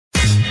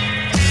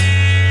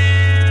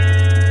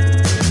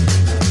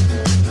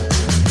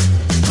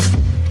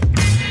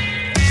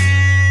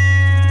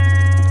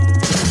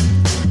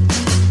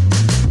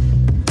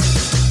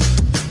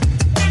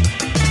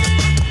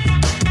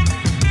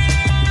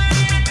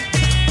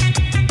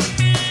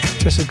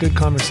Just a Good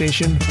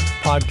Conversation,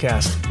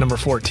 podcast number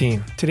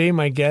 14. Today,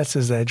 my guest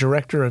is the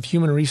Director of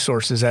Human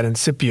Resources at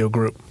Incipio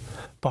Group,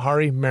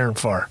 Bahari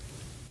Maranfar.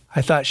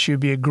 I thought she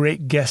would be a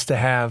great guest to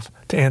have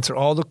to answer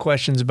all the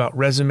questions about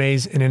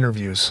resumes and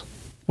interviews.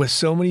 With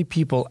so many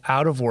people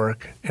out of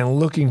work and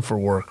looking for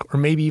work, or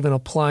maybe even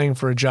applying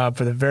for a job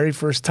for the very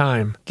first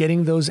time,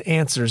 getting those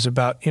answers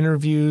about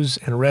interviews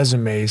and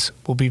resumes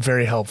will be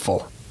very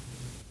helpful.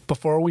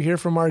 Before we hear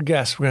from our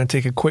guests, we're going to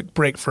take a quick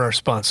break for our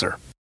sponsor.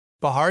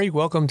 Bahari,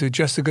 welcome to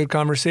Just a Good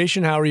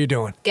Conversation. How are you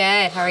doing?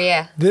 Good. How are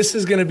you? This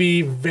is going to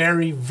be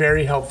very,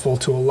 very helpful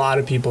to a lot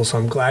of people, so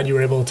I'm glad you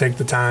were able to take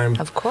the time.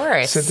 Of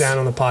course. Sit down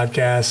on the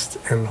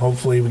podcast, and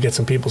hopefully we get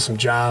some people some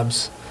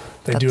jobs.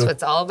 That's what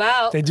it's all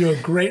about. They do a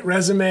great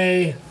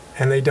resume,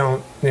 and they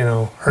don't,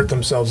 hurt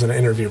themselves in the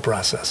interview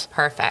process.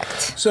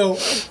 Perfect. So,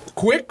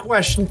 quick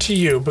question to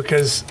you,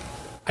 because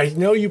I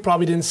know you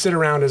probably didn't sit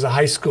around as a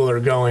high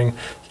schooler going,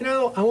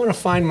 I want to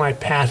find my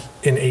path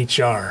in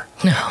HR.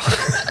 No.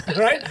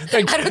 Right?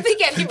 I don't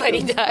think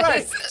anybody does.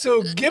 Right.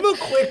 So give a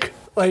quick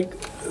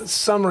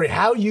summary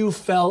how you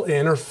fell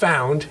in or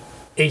found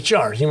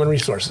HR, human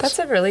resources. That's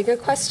a really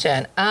good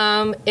question.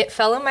 It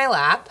fell in my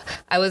lap.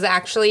 I was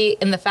actually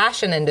in the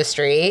fashion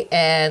industry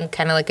and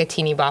kind of like a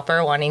teeny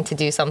bopper wanting to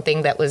do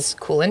something that was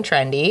cool and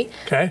trendy.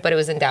 Okay. But it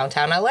was in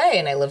downtown LA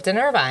and I lived in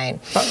Irvine.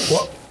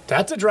 Well,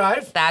 that's a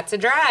drive. That's a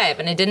drive,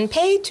 and it didn't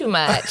pay too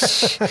much.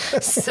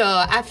 So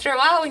after a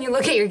while, when you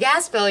look at your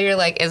gas bill, you're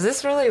like, is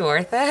this really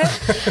worth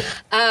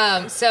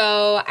it?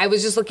 So I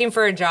was just looking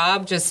for a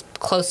job just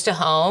close to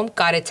home,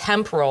 got a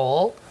temp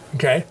role.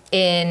 Okay.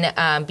 In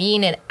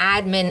being an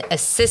admin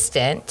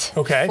assistant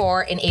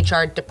for an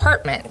HR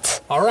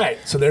department. All right.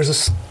 So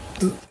there's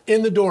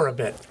in the door a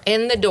bit.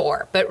 In the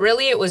door. But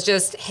really it was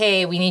just,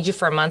 hey, we need you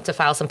for a month to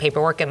file some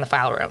paperwork in the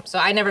file room. So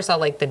I never saw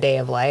the day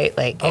of light.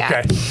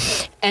 Okay.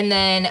 And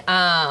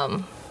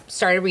then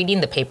started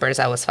reading the papers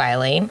I was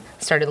filing,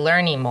 started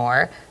learning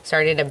more,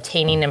 started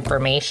obtaining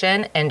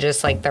information, and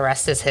just the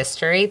rest is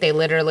history. They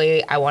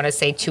literally, I want to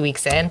say 2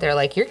 weeks in, they're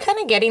like, you're kind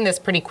of getting this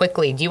pretty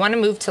quickly. Do you want to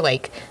move to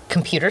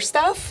computer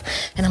stuff?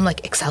 And I'm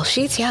like, Excel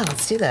sheets? Yeah,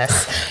 let's do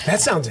this.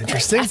 That sounds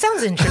interesting. That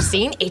sounds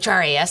interesting.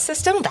 HRIS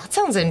system? That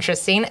sounds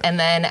interesting. And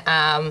then,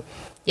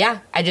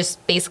 I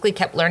just basically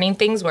kept learning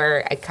things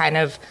where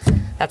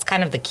that's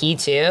kind of the key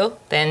too.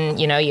 Then,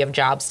 you have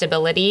job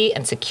stability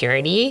and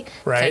security.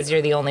 Right. Because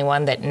you're the only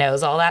one that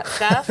knows all that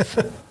stuff.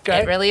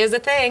 Okay. It really is a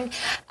thing.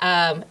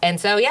 And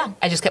so,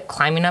 I just kept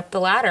climbing up the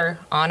ladder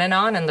on,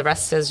 and the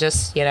rest is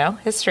just,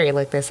 history,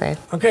 like they say.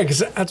 Okay, because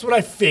that's what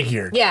I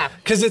figured. Yeah.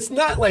 Because it's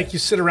not like you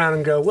sit around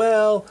and go,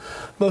 well,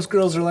 most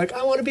girls are like,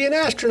 I want to be an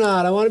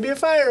astronaut, I want to be a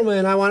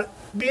fireman, I want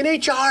to be an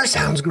HR,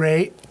 sounds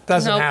great.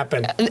 Doesn't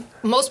happen.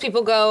 Most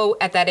people go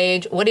at that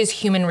age, what is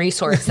human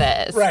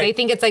resources? Right. They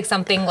think it's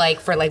something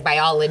for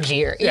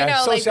biology or,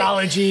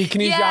 sociology,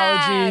 kinesiology.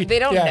 Yeah, they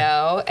don't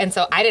know. And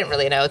so I didn't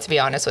really know, to be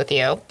honest with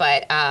you.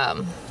 But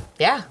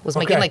was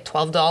making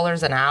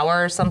 $12 an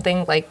hour or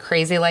something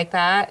crazy like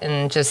that.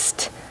 And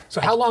just. So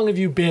how long have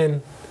you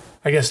been,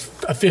 I guess,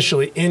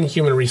 officially in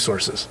human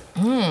resources?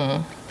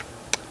 I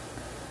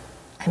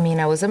mean,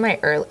 I was in my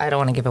early, I don't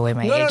want to give away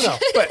my age. No.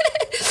 But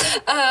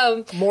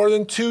more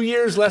than 2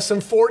 years, less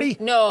than 40?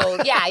 No,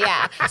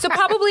 yeah. So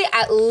probably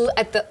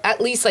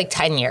at least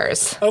 10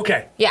 years.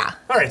 Okay. Yeah.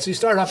 All right, so you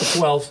started off at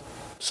 12.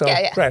 So,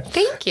 yeah. Right.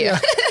 Thank you.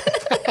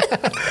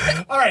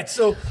 Yeah. All right,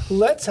 so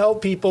let's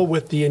help people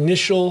with the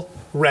initial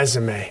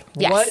resume.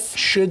 Yes. What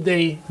should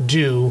they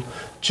do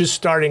just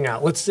starting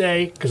out? Let's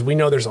say, because we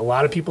know there's a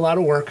lot of people out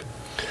of work,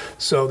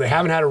 so they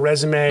haven't had a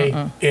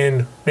resume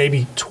in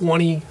maybe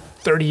 20,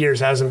 30 years,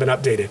 hasn't been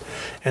updated.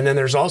 And then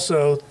there's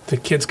also the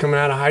kids coming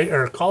out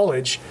of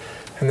college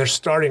and they're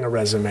starting a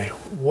resume.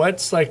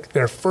 What's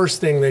their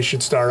first thing they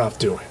should start off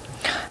doing?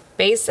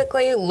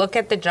 Basically, look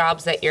at the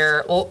jobs that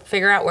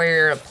figure out where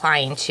you're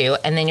applying to,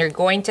 and then you're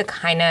going to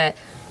kind of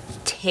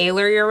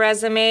tailor your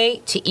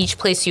resume to each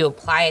place you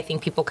apply. I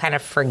think people kind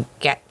of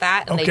forget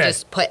that, and they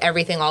just put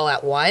everything all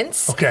at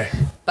once. Okay.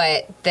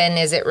 But then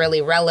is it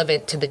really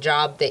relevant to the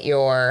job that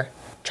you're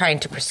trying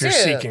to pursue? You're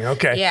seeking,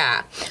 okay.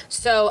 Yeah.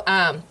 So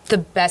the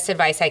best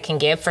advice I can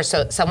give for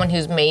someone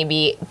who's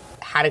maybe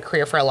had a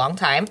career for a long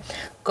time,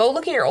 go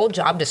look at your old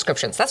job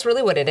descriptions. That's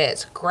really what it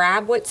is.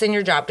 Grab what's in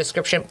your job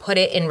description, put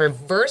it in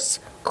reverse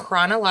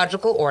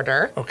chronological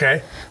order.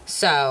 Okay.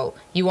 So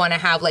you want to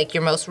have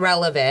your most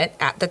relevant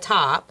at the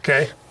top.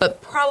 Okay.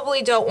 But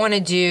probably don't want to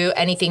do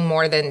anything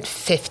more than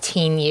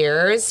 15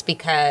 years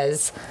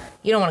because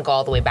you don't want to go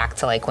all the way back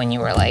to when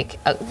you were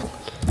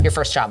your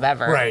first job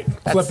ever. Right.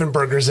 Flipping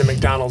burgers at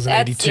McDonald's in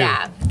 82.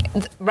 Yeah.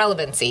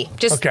 Relevancy.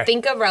 Just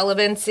think of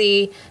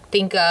relevancy.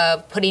 Think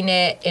of putting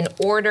it in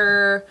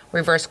order,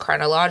 reverse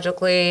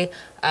chronologically,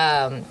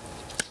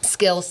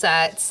 skill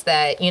sets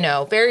that,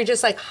 very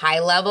just high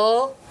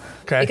level.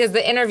 Okay. Because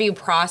the interview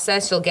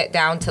process, you'll get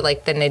down to the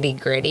nitty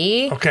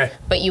gritty. Okay.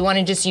 But you want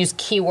to just use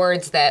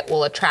keywords that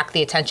will attract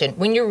the attention.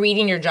 When you're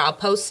reading your job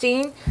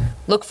posting,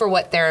 look for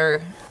what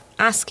they're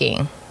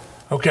asking.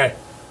 Okay.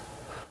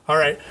 All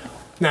right.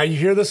 Now, you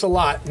hear this a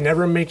lot.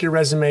 Never make your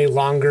resume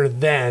longer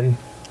than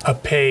a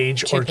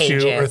page Two or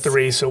two or pages.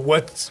 three. So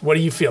what do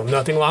you feel?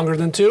 Nothing longer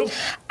than 2?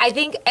 I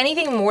think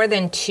anything more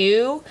than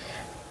 2,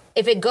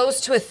 if it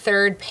goes to a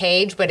third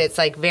page, but it's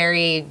like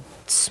very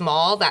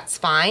small, that's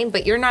fine.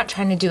 But you're not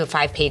trying to do a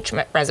 5-page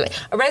resume.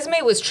 A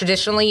resume was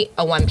traditionally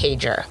a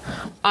 1-pager.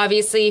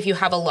 Obviously, if you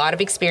have a lot of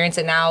experience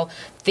and now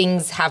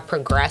things have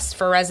progressed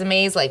for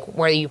resumes, like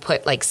where you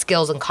put like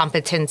skills and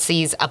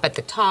competencies up at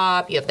the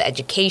top, you have the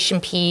education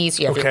piece,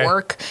 you have Okay. your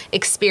work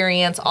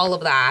experience, all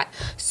of that.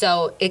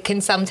 So it can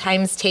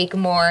sometimes take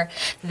more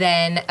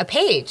than a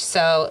page.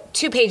 So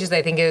 2 pages,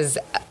 I think, is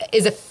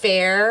a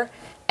fair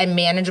and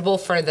manageable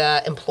for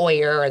the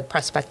employer or the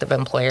prospective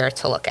employer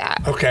to look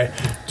at. Okay.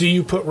 Do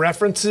you put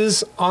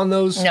references on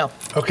those? No.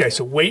 Okay,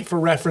 so wait for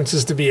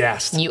references to be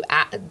asked.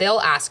 They'll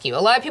ask you. A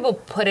lot of people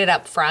put it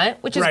up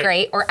front, which is Right.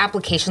 great, or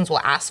applications will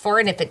ask for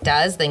it, and if it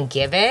does, then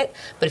give it.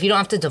 But if you don't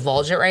have to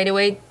divulge it right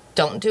away,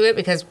 don't do it,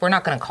 because we're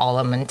not going to call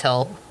them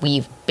until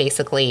we've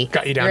basically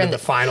Got you down you're to in the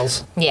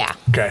finals. Yeah.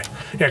 Okay.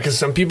 Yeah, because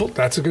some people,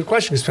 that's a good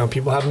question, because some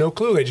people have no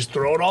clue. They just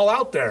throw it all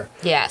out there.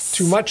 Yes.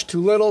 Too much,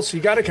 too little, so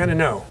you got to kind of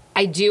know.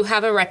 I do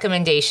have a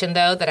recommendation,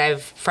 though, that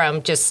I've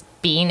from just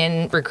being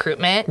in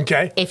recruitment.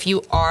 Okay. If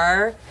you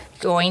are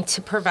going to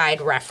provide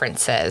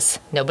references,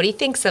 nobody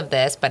thinks of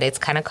this, but it's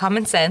kind of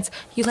common sense.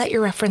 You let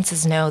your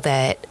references know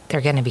that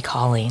they're going to be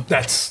calling.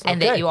 That's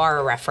And okay. that you are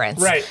a reference.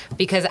 Right.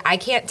 Because I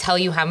can't tell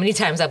you how many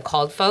times I've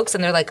called folks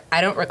and they're like, I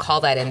don't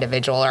recall that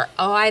individual, or,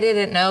 oh, I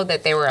didn't know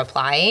that they were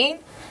applying.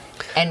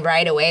 And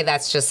right away,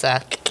 that's just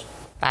a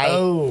bye.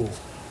 Oh.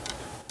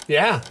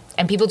 Yeah.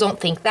 And people don't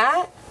think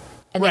that.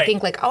 And Right. they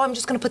think like, oh, I'm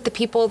just going to put the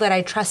people that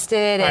I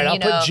trusted. All right, And, I'll you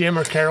know, put Jim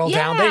or Carol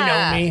down. They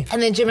know me.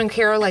 And then Jim and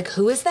Carol are like,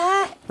 who is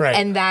that? Right.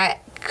 And that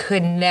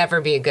could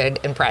never be a good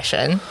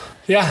impression.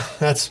 Yeah,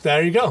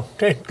 there you go.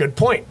 Okay, good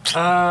point.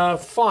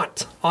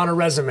 Font on a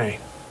resume.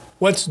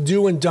 What's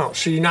do and don't?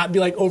 Should you not be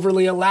like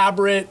overly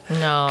elaborate?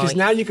 No. Because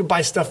now you could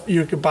buy stuff,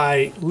 you could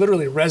buy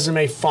literally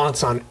resume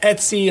fonts on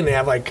Etsy and they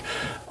have like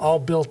all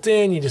built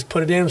in. You just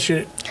put it in. Should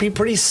it be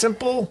pretty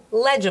simple?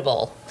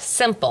 Legible,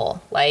 simple,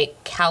 like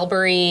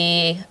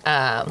Calvary,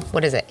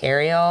 what is it,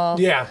 Arial?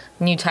 Yeah.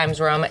 New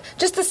Times Roman.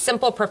 Just the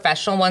simple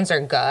professional ones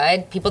are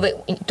good. People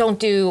that don't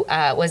do,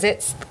 was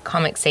it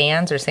Comic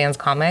Sans or Sans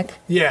Comic?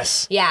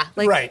 Yes. Yeah.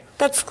 Like, Right.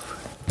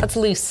 That's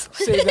loose.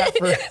 Save that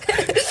for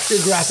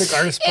your graphic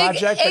artist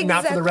project, but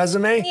not for the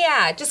resume?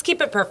 Yeah, just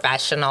keep it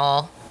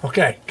professional.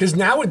 Okay, because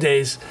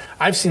nowadays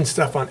I've seen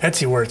stuff on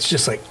Etsy where it's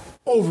just like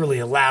overly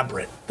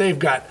elaborate. They've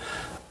got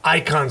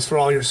icons for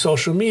all your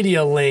social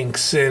media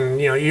links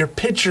and your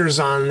pictures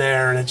on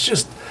there, and it's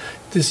just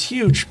this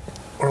huge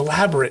or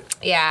elaborate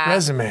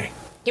resume.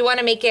 You want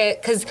to make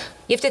it, because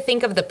you have to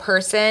think of the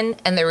person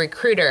and the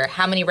recruiter,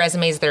 how many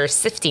resumes they're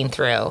sifting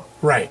through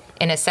Right.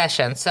 in a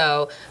session.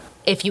 So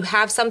if you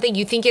have something,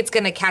 you think it's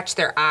going to catch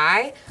their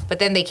eye, but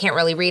then they can't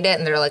really read it,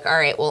 and they're like, all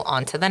right, well,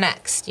 on to the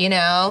next,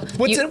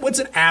 What's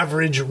an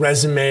average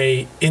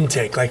resume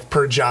intake like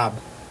per job?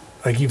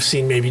 Like you've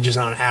seen maybe just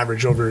on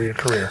average over your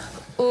career?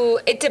 Ooh,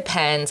 it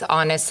depends,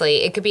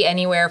 honestly. It could be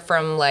anywhere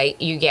from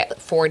like you get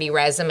 40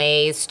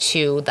 resumes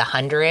to the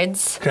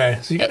hundreds. Okay,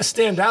 so you got to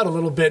stand out a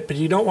little bit, but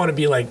you don't want to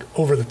be like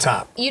over the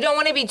top. You don't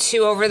want to be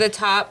too over the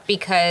top,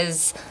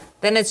 because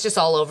then it's just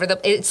all over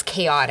it's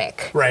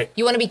chaotic. Right.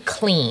 You want to be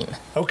clean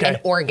Okay. and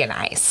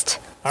organized.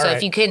 All So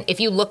right. if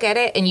you look at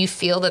it and you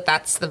feel that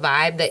that's the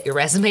vibe that your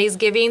resume is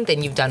giving,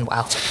 then you've done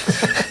well.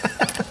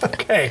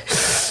 Okay.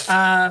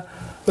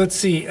 Let's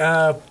see.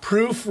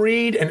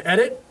 Proofread and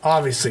edit,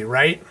 obviously,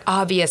 right?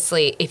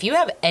 Obviously, if you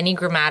have any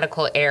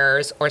grammatical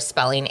errors or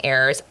spelling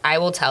errors, I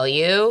will tell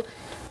you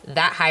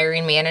that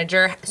hiring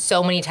manager,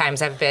 so many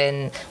times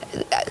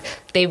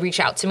they reach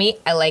out to me.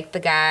 I like the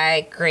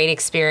guy, great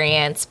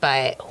experience,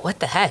 but what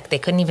the heck? They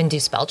couldn't even do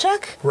spell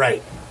check?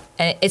 Right.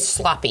 And it's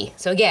sloppy.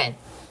 So again,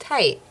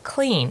 tight,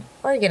 clean,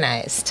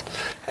 organized.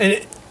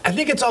 And I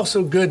think it's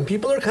also good, and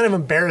people are kind of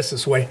embarrassed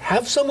this way.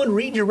 Have someone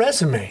read your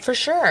resume. For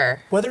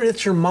sure. Whether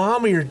it's your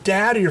mom or your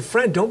dad or your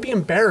friend, don't be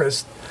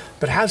embarrassed,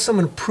 but have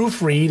someone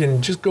proofread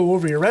and just go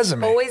over your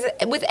resume. Always,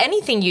 with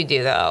anything you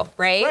do, though,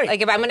 right? Right.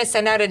 Like if I'm going to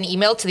send out an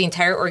email to the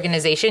entire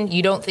organization,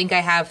 you don't think I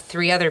have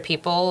 3 other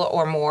people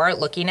or more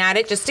looking at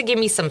it just to give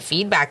me some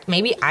feedback?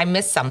 Maybe I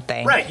missed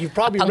something. Right, you've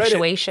probably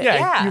punctuation. read it.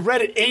 Yeah. You've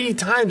read it 80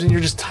 times and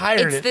you're just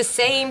tired. It's the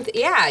same.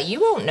 Yeah,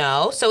 you won't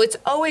know. So it's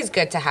always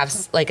good to have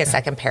like a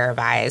second pair of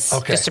eyes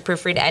Okay. just to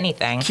proofread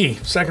anything. Key,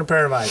 second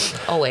pair of eyes.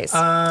 Always.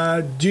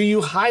 Do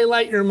you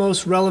highlight your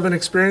most relevant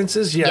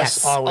experiences?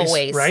 Yes,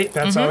 always. Right?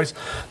 That's always.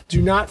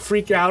 Do not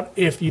freak out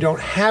if you don't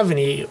have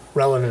any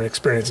relevant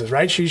experiences,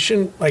 right? So you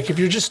shouldn't, like, if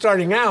you're just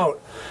starting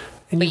out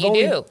and But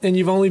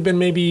you've only been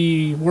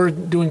maybe, we're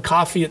doing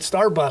coffee at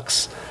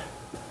Starbucks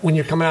when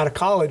you're coming out of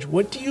college,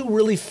 what do you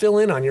really fill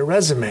in on your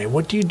resume?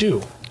 What do you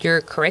do?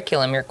 Your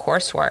curriculum, your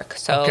coursework.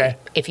 So Okay.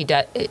 if you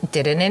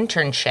did an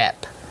internship,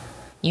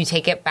 you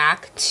take it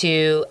back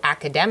to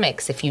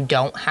academics if you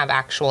don't have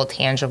actual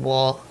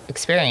tangible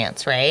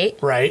experience, right?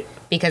 Right.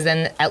 Because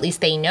then at least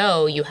they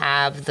know you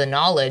have the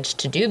knowledge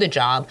to do the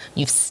job.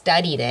 You've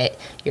studied it.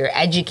 You're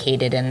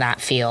educated in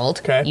that field.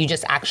 Okay. You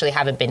just actually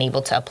haven't been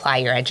able to apply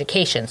your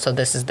education. So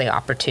this is the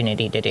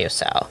opportunity to do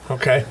so.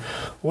 Okay.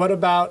 What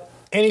about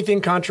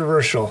anything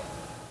controversial?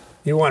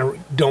 You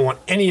don't want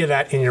any of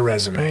that in your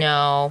resume.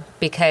 No,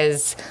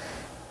 because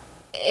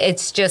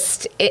it's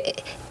just...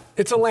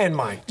 It's a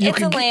landmine. It's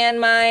a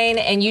landmine,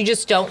 and you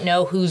just don't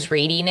know who's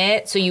reading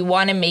it. So you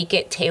want to make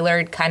it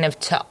tailored kind of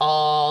to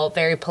all,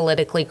 very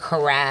politically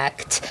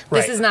correct.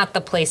 Right. This is not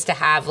the place to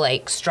have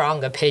like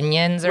strong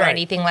opinions or Right.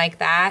 anything like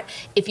that.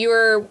 If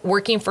you're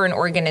working for an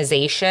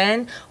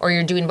organization or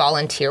you're doing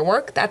volunteer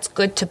work, that's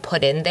good to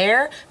put in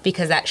there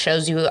because that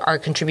shows you are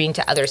contributing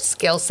to other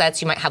skill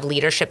sets. You might have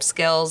leadership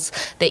skills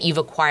that you've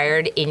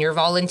acquired in your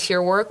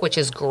volunteer work, which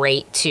is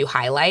great to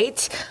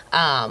highlight.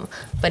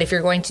 But if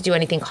you're going to do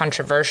anything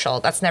controversial,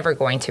 that's never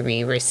going to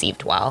be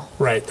received well.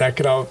 Right. That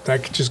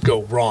could just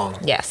go wrong.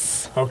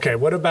 Yes. Okay.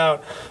 What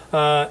about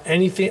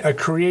anything, a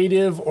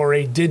creative or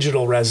a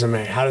digital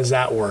resume? How does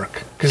that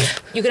work? 'Cause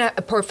You can have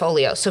a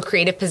portfolio. So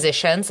creative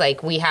positions,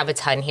 like we have a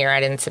ton here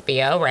at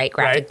Incipio, right?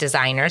 Graphic Right.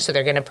 designers. So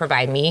they're going to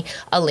provide me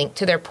a link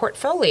to their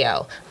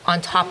portfolio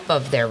on top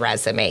of their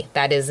resume.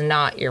 That is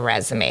not your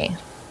resume.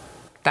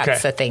 That's Okay.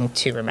 the thing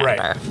to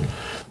remember. Right.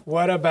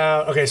 What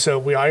about, okay, so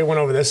we already went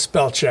over this,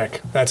 spell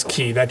check. That's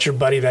key. That's your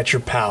buddy. That's your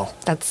pal.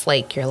 That's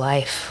like your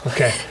life.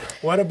 Okay.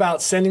 What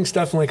about sending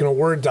stuff like in a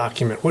Word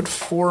document? What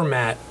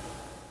format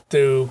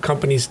do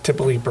companies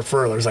typically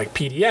prefer? There's like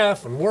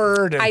PDF and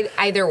Word. And,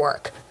 Either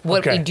work. What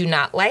Okay. we do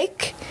not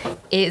like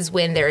is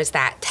when there's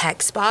that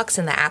text box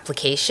in the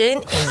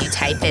application and you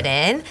type it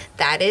in.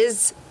 That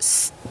is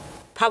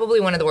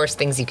probably one of the worst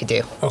things you could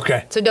do.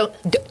 okay. So don't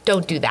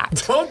do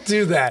that. Don't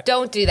do that.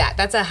 Don't do that.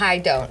 That's a high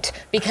don't.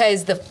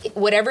 Because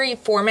whatever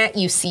format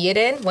you see it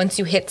in, once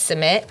you hit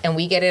submit and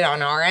we get it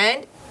on our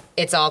end,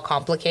 it's all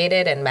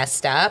complicated and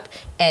messed up,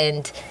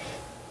 and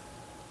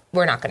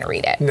we're not going to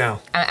read it. No.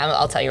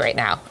 I'll tell you right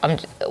now.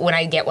 When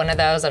I get one of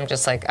those, I'm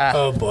just like,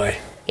 Oh boy.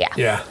 yeah.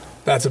 Yeah.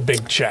 That's a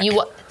big check.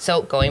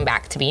 So going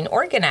back to being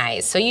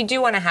organized. So you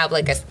do want to have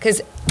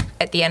because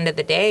at the end of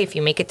the day, if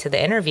you make it to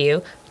the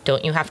interview,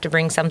 don't you have to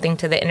bring something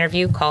to the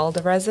interview called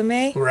a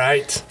resume?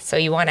 Right. So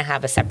you want to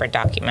have a separate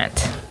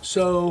document.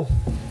 So,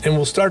 and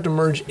we'll start to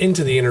merge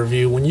into the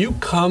interview. When you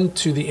come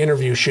to the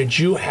interview, should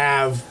you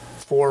have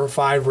 4 or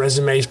 5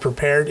 resumes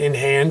prepared in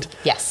hand?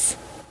 Yes.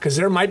 Because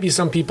there might be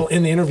some people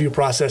in the interview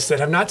process that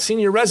have not seen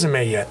your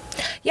resume yet.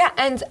 Yeah,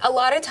 and a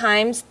lot of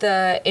times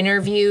the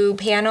interview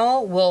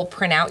panel will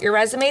print out your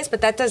resumes,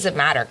 but that doesn't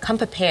matter. Come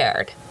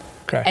prepared.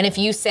 Okay. And if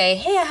you say,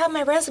 hey, I have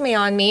my resume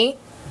on me,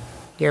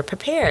 you're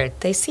prepared.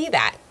 They see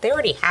that. They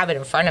already have it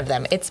in front of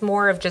them. It's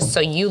more of just so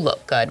you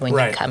look good when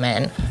Right. you come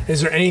in. Is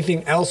there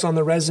anything else on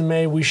the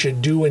resume we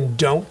should do and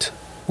don't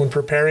when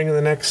preparing in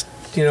the next,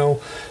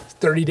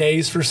 30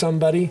 days for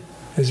somebody?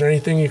 Is there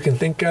anything you can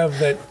think of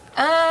that?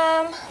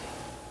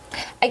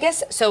 I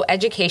guess, so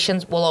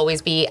educations will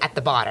always be at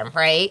the bottom,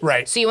 right?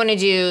 Right. So you want to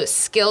do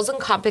skills and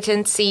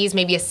competencies,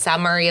 maybe a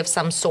summary of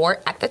some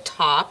sort at the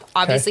top.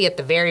 Obviously, at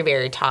the very,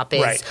 very top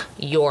is Right.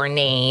 your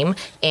name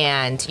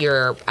and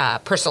your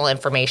personal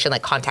information,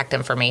 like contact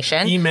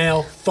information.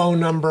 Email, phone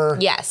number.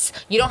 Yes.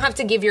 You don't have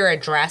to give your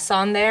address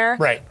on there.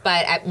 Right.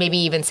 But maybe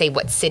even say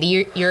what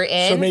city you're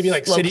in. So maybe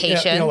like location.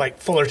 city, like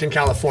Fullerton,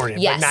 California,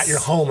 Yes. but not your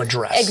home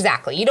address.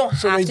 Exactly. You don't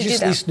So have they to do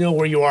just at that. least know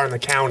where you are in the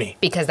county.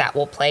 Because that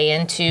will play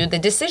into the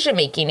decision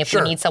making if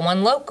Sure. you need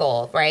someone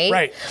local, right?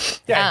 Right.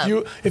 Yeah.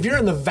 If you're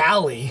in the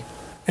valley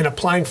and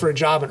applying for a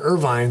job in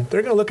Irvine,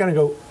 they're going to look at it and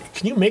go,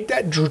 can you make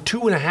that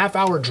 2.5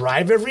 hour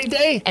drive every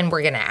day? And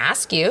we're going to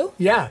ask you.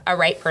 Yeah. A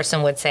right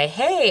person would say,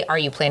 hey, are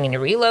you planning to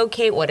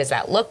relocate? What does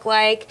that look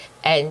like?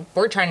 And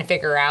we're trying to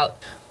figure out,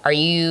 are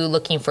you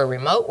looking for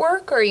remote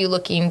work or are you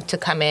looking to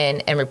come in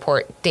and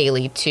report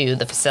daily to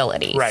the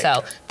facility? Right.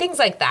 So things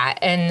like that.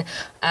 And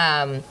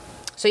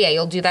so yeah,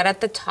 you'll do that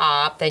at the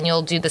top. Then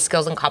you'll do the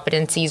skills and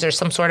competencies or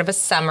some sort of a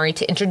summary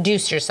to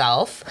introduce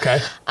yourself. Okay.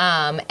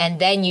 And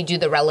then you do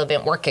the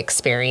relevant work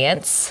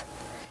experience.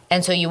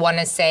 And so you want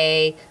to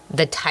say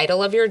the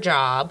title of your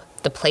job,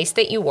 the place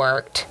that you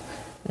worked,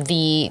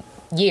 the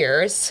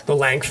years, The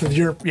length of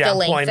your the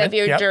length employment. of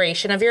your Yep.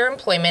 duration of your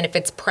employment. If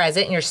it's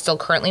present and you're still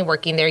currently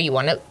working there, you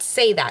want to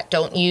say that.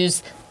 Don't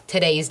use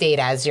today's date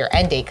as your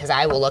end date, because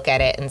I will look at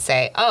it and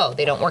say, oh,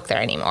 they don't work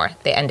there anymore.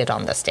 They ended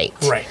on this date.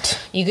 Right.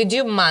 You could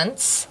do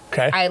months.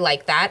 Okay. I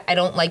like that. I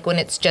don't like when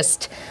it's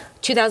just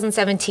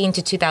 2017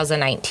 to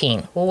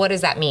 2019. Well, what does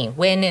that mean?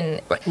 When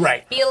and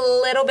Right. Be a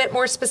little bit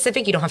more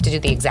specific. You don't have to do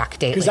the exact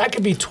date. Because that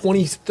could be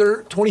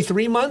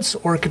 23 months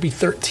or it could be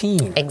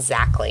 13.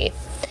 Exactly.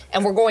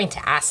 And we're going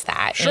to ask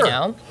that,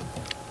 Sure.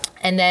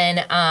 And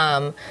then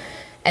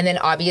And then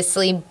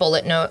obviously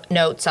bullet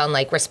notes on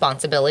like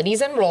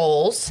responsibilities and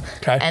roles.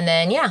 Okay. And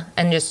then,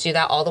 and just do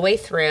that all the way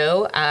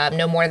through.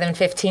 No more than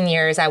 15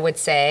 years, I would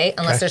say,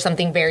 unless there's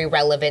something very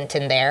relevant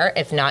in there.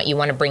 If not, you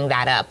want to bring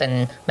that up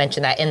and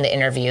mention that in the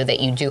interview that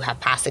you do have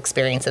past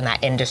experience in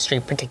that industry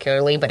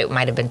particularly, but it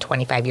might have been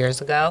 25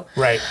 years ago.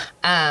 Right.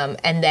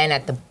 And then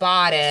at the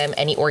bottom,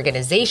 any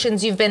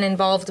organizations you've been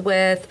involved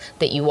with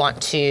that you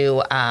want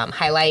to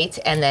highlight,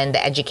 and then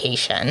the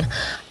education,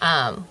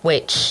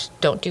 which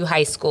don't do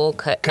high school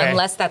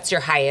unless that's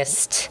your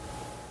highest.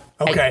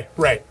 Okay,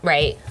 right.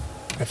 Right.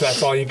 If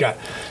that's all you got.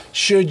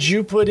 Should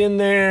you put in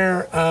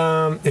there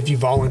if you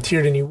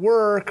volunteered any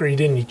work or you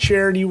did any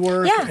charity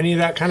work, any of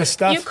that kind of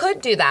stuff? You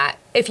could do that.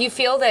 If you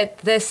feel that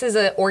this is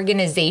an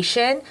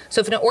organization, so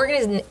if an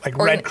organization... Like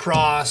Red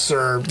Cross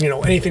or,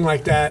 anything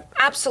like that?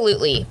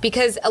 Absolutely.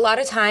 Because a lot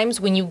of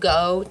times when you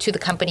go to the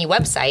company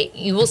website,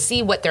 you will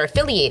see what they're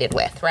affiliated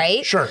with,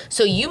 right? Sure.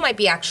 So you might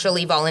be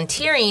actually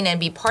volunteering and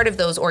be part of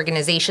those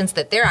organizations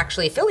that they're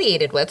actually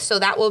affiliated with. So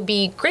that will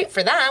be great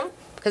for them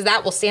because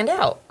that will stand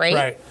out, right?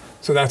 Right.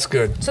 So that's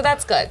good.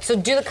 So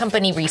do the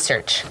company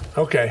research.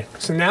 Okay.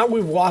 So now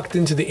we've walked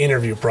into the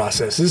interview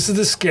process. This is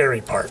the scary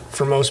part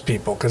for most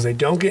people because they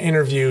don't get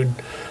interviewed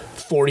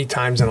 40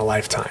 times in a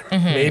lifetime.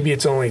 Maybe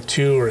it's only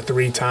 2 or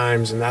 3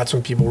 times, and that's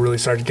when people really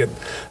start to get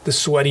the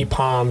sweaty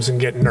palms and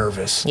get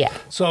nervous. Yeah.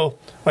 So,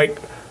 like,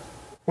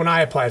 when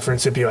I applied for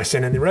Incipio, I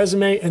sent in the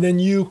resume, and then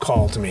you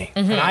called me.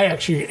 And I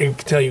actually can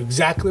tell you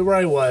exactly where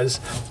I was.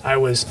 I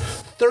was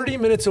 30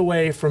 minutes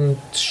away from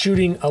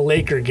shooting a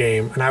Laker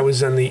game, and I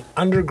was in the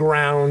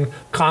underground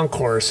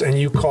concourse, and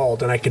you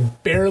called, and I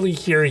could barely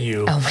hear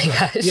you. Oh, my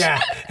gosh. Yeah,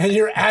 and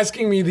you're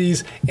asking me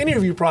these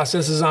interview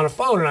processes on a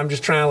phone, and I'm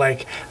just trying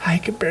to I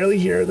could barely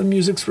hear. The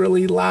music's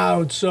really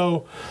loud.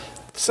 So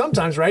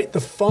sometimes, right,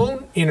 the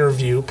phone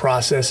interview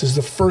process is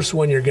the first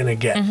one you're going to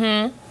get.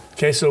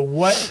 Okay, so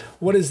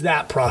what is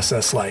that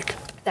process like?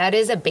 That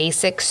is a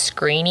basic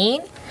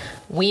screening.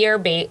 We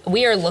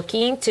are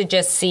looking to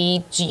just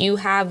see, do you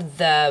have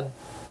the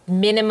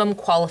minimum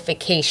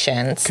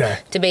qualifications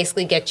to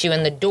basically get you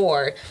in the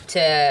door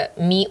to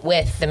meet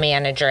with the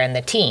manager and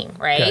the team,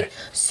 right? Okay.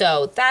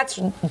 So that's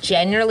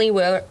generally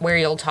where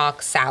you'll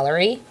talk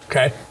salary,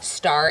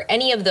 start,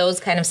 any of those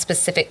kind of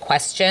specific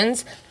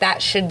questions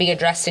that should be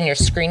addressed in your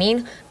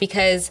screening,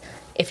 because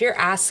if you're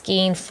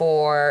asking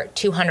for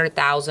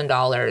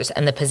 $200,000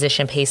 and the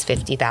position pays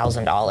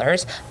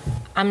 $50,000,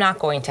 I'm not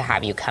going to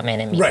have you come in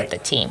and meet with the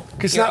team.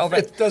 Because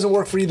it doesn't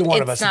work for either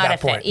one of us at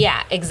that point.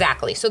 Yeah,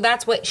 exactly. So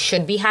that's what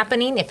should be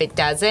happening. If it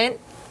doesn't,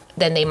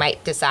 then they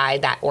might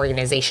decide that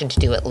organization to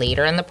do it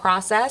later in the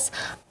process.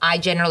 I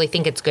generally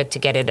think it's good to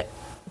get it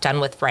done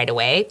with right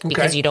away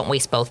because you don't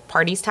waste both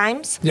parties'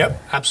 times. Yep,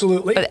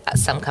 absolutely. But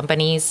some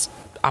companies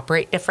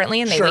operate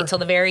differently and they wait till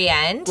the very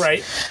end.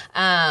 Right.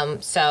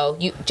 So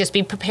you just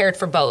be prepared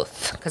for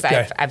both because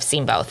I've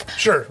seen both.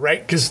 Sure, right?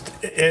 Because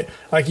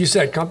like you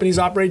said, companies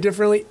operate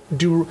differently.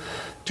 Do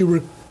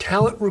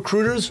talent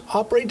recruiters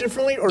operate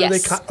differently, or do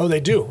they?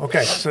 They do.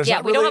 Okay. So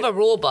we don't have a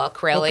rule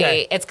book really.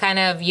 Okay. It's kind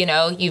of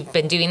you've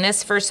been doing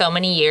this for so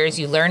many years.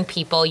 You learn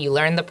people, you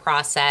learn the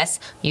process,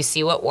 you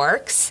see what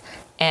works.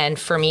 And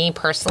for me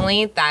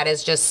personally, that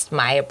is just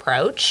my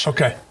approach.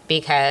 Okay.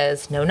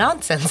 Because no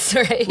nonsense,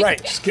 right? Right.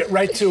 Just get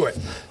right to it.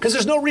 Because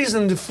there's no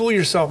reason to fool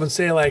yourself and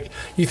say,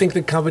 you think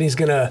the company's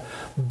going to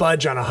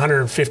budge on a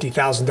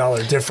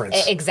 $150,000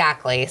 difference.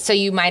 Exactly. So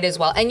you might as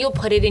well. And you'll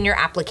put it in your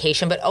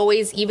application. But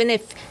always, even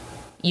if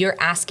you're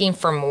asking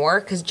for more,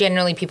 because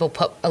generally people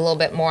put a little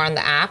bit more on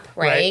the app,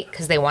 right?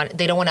 Because they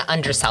don't want to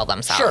undersell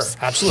themselves.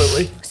 Sure,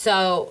 absolutely.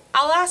 So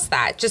I'll ask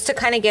that just to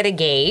kind of get a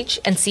gauge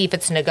and see if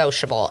it's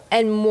negotiable.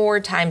 And more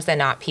times than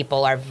not,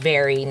 people are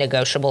very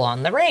negotiable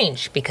on the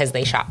range because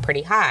they shop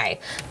pretty high.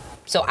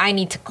 So I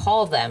need to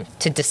call them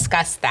to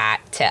discuss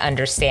that to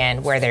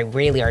understand where they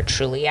really are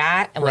truly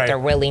at and what they're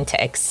willing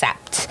to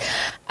accept.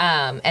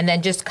 And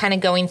then just kind of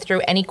going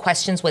through any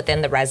questions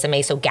within the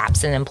resume. So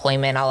gaps in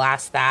employment, I'll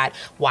ask that.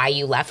 Why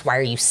you left? Why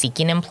are you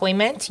seeking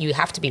employment? You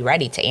have to be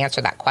ready to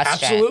answer that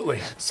question. Absolutely.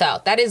 So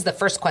that is the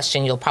first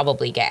question you'll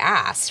probably get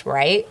asked,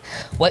 right?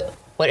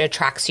 What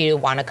attracts you to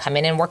want to come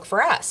in and work for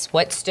us?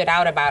 What stood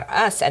out about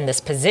us and this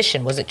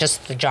position? Was it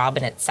just the job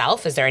in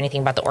itself? Is there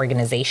anything about the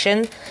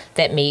organization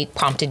that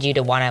prompted you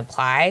to want to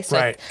apply?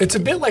 So It's a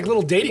bit like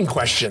little dating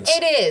questions.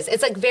 It is.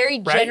 It's very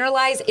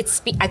generalized.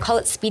 I call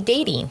it speed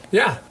dating.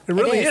 Yeah, it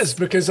really is.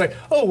 Because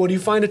what do you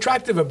find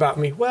attractive about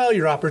me? Well,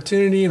 your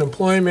opportunity and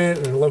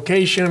employment and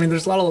location. I mean,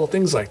 there's a lot of little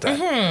things like that.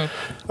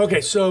 Mm-hmm. Okay,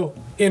 so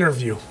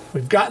interview.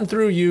 We've gotten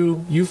through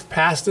you. You've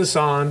passed us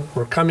on.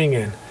 We're coming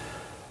in.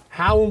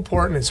 How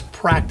important is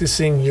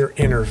practicing your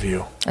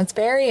interview? It's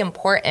very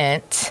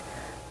important,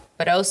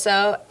 but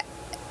also...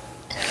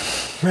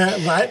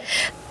 What?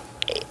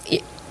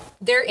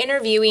 They're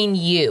interviewing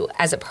you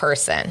as a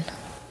person.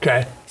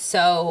 Okay.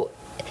 So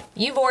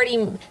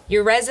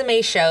your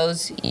resume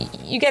shows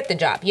you get the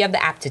job. You have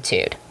the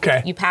aptitude.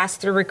 Okay. You pass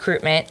through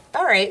recruitment.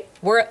 All right,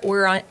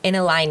 we're in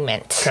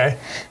alignment. Okay.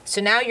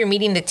 So now you're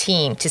meeting the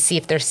team to see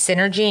if there's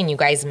synergy and you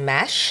guys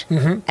mesh,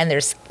 and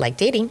there's, like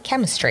dating,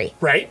 chemistry.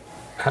 Right.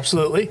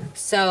 Absolutely.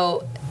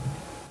 So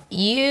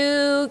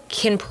you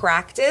can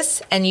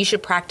practice, and you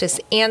should practice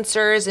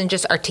answers and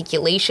just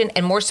articulation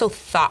and more so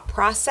thought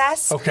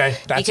process. Okay.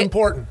 That's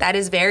important. That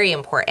is very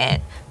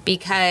important,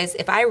 because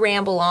if I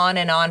ramble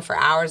on for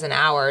hours and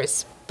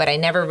hours, but I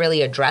never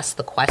really address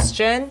the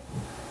question,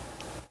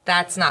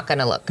 that's not going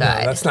to look good.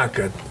 No, that's not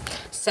good.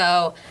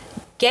 So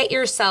get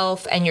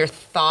yourself and your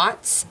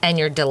thoughts and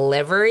your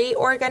delivery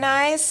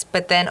organized,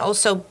 but then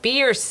also be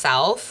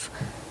yourself,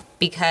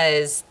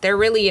 because they're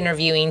really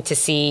interviewing to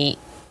see,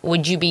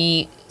 would you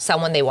be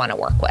someone they want to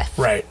work with?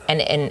 Right.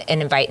 And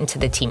invite into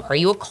the team. Are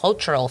you a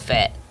cultural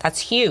fit? That's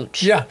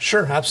huge. Yeah,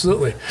 sure,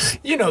 absolutely.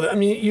 You know, I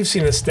mean, you've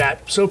seen the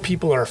stat. So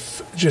people are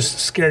just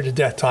scared to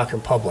death talking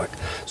public.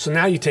 So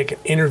now you take an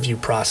interview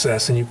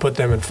process and you put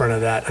them in front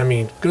of that. I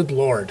mean, good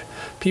Lord,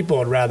 people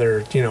would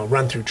rather,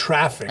 run through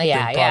traffic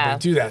than probably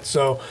do that.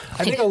 So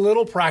I think a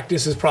little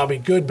practice is probably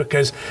good,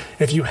 because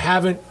if you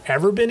haven't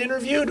ever been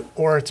interviewed,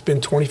 or it's been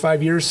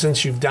 25 years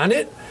since you've done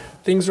it,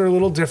 things are a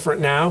little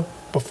different now.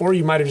 Before,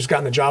 you might have just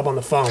gotten the job on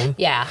the phone.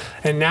 Yeah.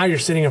 And now you're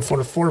sitting in front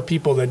of 4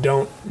 people that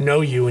don't know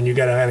you, and you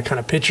got to kind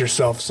of pitch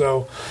yourself.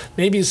 So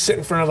maybe sit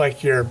in front of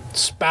like your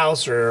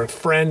spouse or a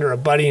friend or a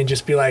buddy and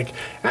just be like,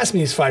 ask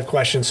me these 5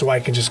 questions so I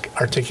can just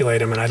articulate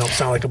them and I don't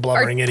sound like a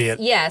blubbering idiot.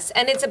 Yes,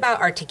 and it's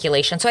about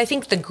articulation. So I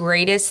think the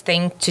greatest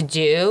thing to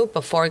do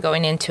before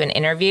going into an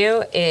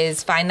interview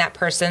is find that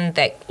person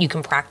that you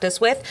can practice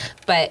with,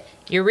 but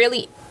you're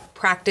really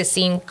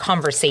practicing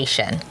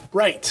conversation.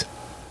 Right.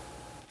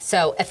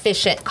 So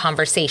efficient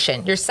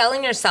conversation. You're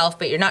selling yourself,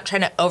 but you're not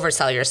trying to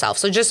oversell yourself.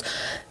 So just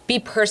be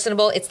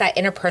personable. It's that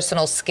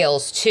interpersonal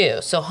skills too.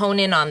 So hone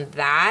in on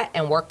that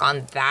and work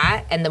on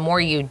that. And the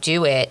more you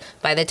do it,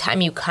 by the time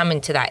you come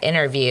into that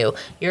interview,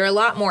 you're a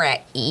lot more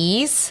at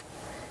ease,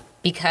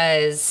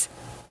 because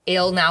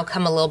it'll now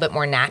come a little bit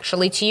more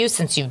naturally to you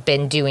since you've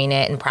been doing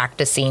it and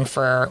practicing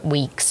for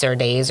weeks or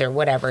days or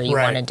whatever you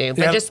want to do.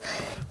 But just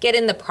get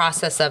in the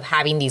process of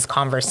having these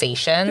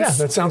conversations. Yeah,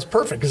 that sounds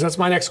perfect, because that's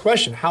my next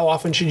question. How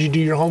often should you do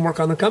your homework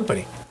on the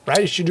company?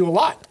 Right? You should do a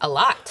lot. A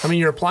lot. I mean,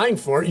 you're applying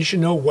for it. You should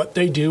know what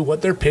they do,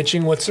 what they're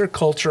pitching, what's their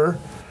culture.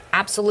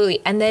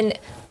 Absolutely. And then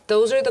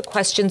those are the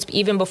questions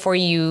even before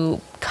you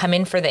come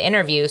in for the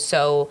interview.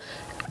 So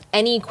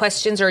any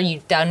questions, or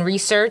you've done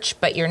research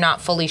but you're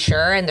not fully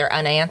sure and they're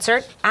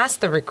unanswered,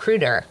 ask the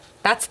recruiter.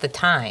 That's the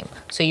time.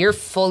 So you're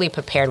fully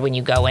prepared when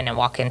you go in and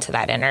walk into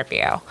that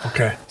interview.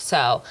 Okay.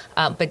 So,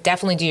 but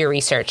definitely do your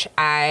research.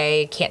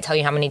 I can't tell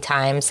you how many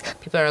times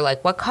people are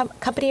like, what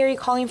company are you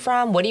calling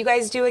from? What do you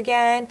guys do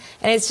again?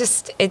 And it's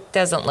just, it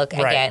doesn't look,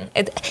 again,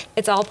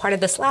 it's all part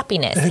of the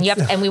slappiness.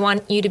 And we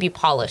want you to be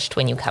polished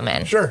when you come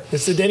in. Sure.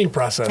 It's the dating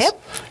process.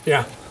 Yep.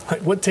 Yeah.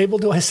 What table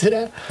do I sit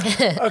at?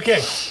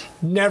 Okay.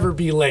 Never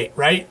be late,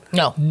 right?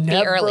 No,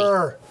 Never be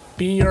early.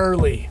 Be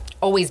early.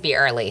 Always be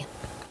early.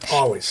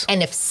 Always.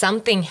 And if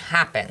something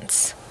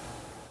happens,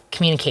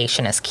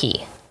 communication is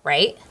key,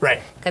 right?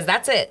 Right. Because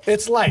that's it.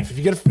 It's life. If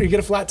you get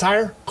a flat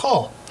tire,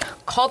 call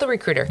the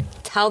recruiter.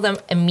 Tell them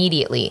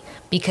immediately,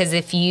 because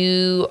if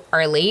you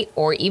are late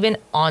or even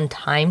on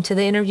time to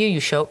the interview, you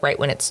show up right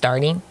when it's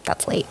starting,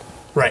 that's late.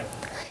 Right.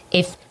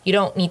 If you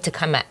don't need to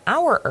come an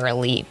hour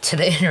early to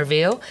the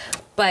interview,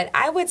 but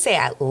I would say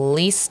at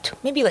least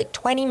maybe like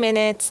 20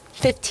 minutes,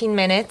 15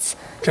 minutes.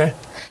 Okay.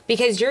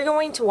 Because you're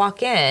going to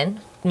walk in,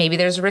 maybe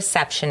there's a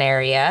reception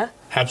area.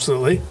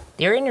 Absolutely.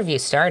 Your interview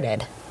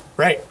started.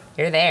 Right.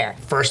 You're there.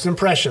 First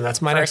impression.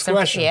 That's my next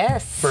question.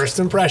 Yes. First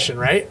impression,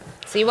 right?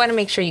 So you want to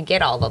make sure you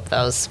get all of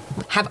those,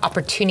 have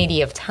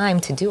opportunity of time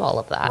to do all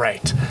of that.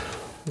 Right.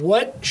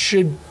 What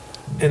should,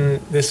 and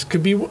this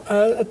could be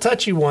a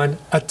touchy one,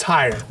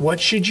 attire. What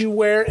should you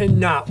wear and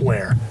not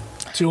wear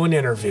to an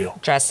interview?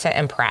 Dress to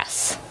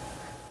impress.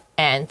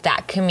 And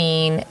that can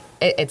mean,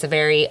 it's a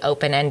very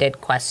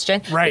open-ended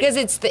question. Right. Because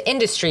it's the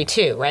industry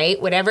too,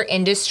 right? Whatever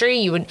industry,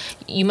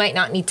 you might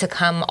not need to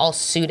come all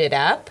suited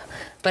up,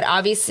 but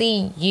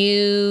obviously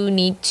you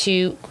need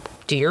to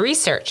do your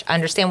research,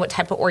 understand what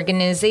type of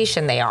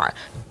organization they are.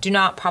 Do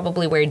not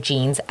probably wear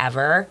jeans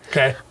ever.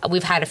 Okay.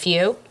 We've had a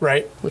few.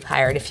 Right. We've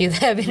hired a few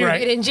that have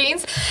interviewed in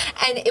jeans.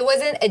 And it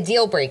wasn't a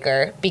deal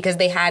breaker because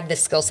they had the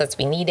skill sets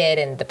we needed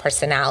and the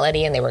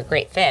personality and they were a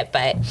great fit.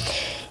 But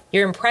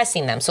you're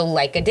impressing them. So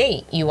like a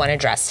date, you want to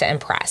dress to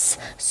impress.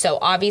 So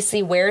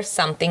obviously wear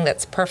something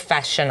that's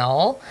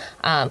professional.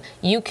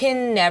 You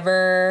can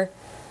never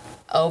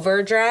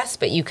overdress,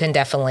 but you can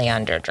definitely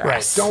underdress.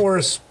 Right. Don't wear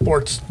a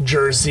sports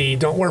jersey.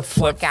 Don't wear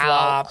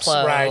flip-flops.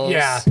 Clothes. Right.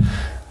 Yeah.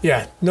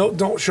 Yeah. No,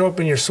 don't show up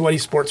in your sweaty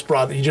sports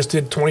bra that you just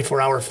did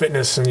 24-hour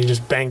fitness and you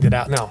just banged it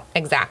out. No.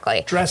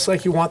 Exactly. Dress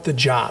like you want the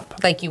job.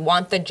 Like you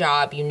want the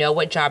job. You know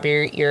what job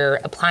you're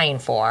applying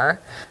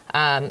for.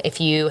 If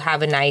you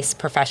have a nice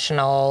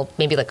professional,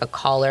 maybe like a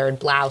collared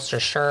blouse or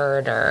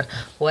shirt or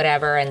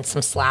whatever and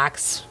some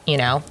slacks,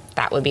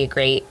 that would be a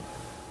great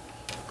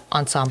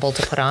ensemble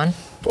to put on.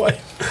 Boy,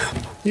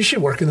 you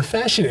should work in the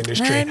fashion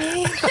industry.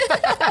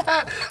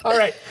 All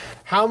right.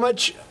 How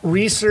much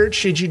research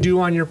should you do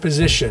on your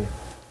position?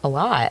 A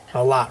lot.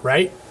 A lot,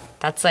 right?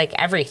 That's like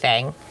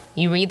everything.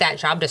 You read that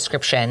job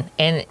description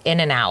in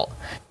and out.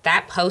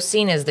 That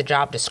posting is the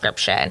job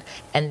description.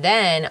 And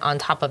then on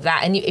top of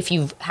that, and if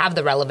you have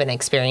the relevant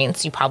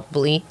experience, you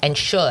probably, and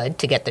should,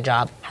 to get the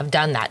job, have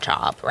done that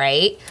job,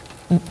 right?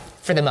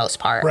 For the most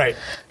part. Right.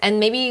 And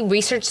maybe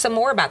research some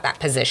more about that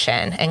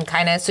position and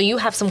kind of, so you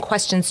have some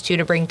questions too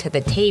to bring to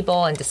the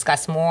table and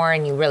discuss more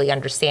and you really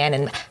understand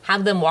and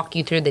have them walk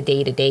you through the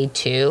day-to-day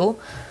too.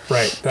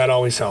 Right. That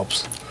always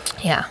helps.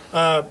 Yeah.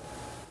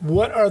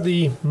 What are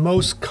the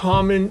most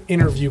common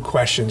interview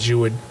questions you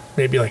would,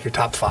 maybe like your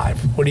top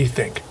 5? What do you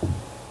think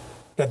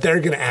that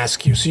they're going to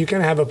ask you so you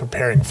kind of have a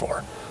preparing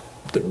for?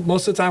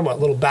 Most of the time, what,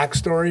 little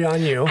backstory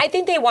on you? I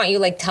think they want you,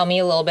 like, tell me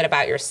a little bit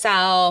about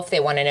yourself. They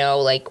want to know,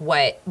 like,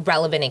 what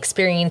relevant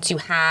experience you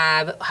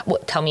have.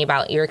 Tell me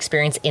about your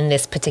experience in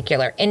this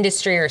particular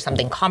industry or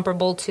something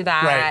comparable to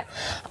that.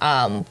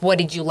 Right. What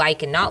did you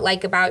like and not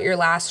like about your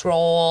last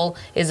role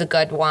is a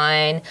good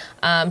one.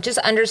 Just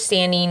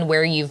understanding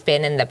where you've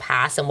been in the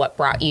past and what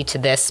brought you to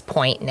this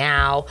point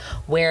now,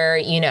 where,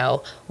 you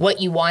know,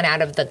 what you want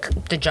out of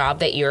the job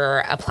that you're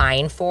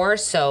applying for.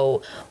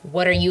 So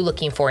what are you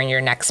looking for in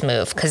your next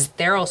move? Because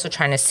they're also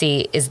trying to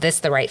see, is this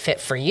the right fit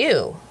for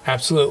you?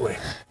 Absolutely.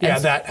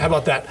 Yeah, how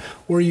about that?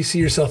 Where you see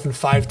yourself in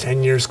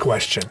 5-10 years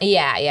question.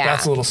 Yeah.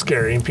 That's a little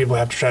scary, and people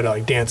have to try to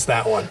like dance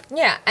that one.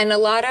 Yeah, and a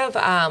lot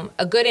of,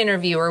 a good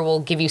interviewer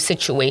will give you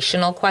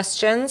situational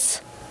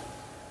questions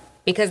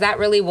because that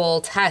really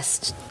will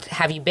test,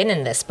 have you been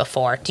in this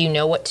before? Do you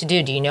know what to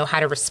do? Do you know how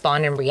to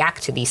respond and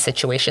react to these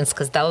situations?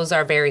 Because those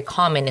are very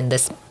common in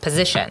this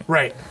position.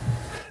 Right.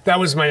 That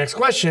was my next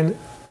question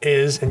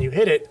is, and you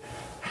hit it,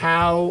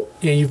 how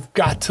you've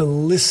got to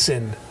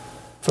listen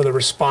for the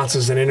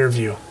responses in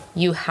interview.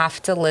 You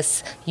have to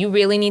listen. You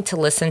really need to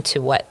listen to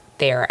what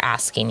they're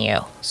asking you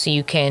so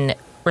you can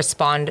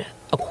respond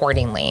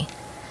accordingly.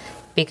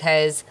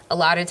 Because a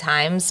lot of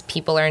times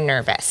people are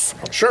nervous.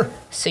 Sure.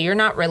 So you're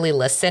not really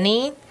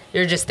listening.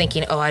 You're just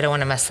thinking, oh, I don't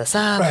want to mess this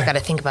up. Right. I got to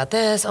think about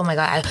this. Oh my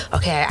God.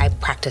 I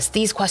practiced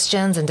these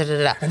questions and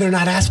da-da-da-da. And they're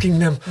not asking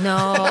them.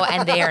 No,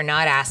 and they are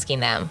not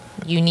asking them.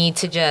 You need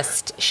to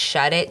just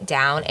shut it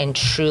down and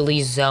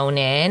truly zone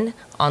in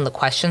on the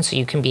question so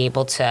you can be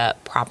able to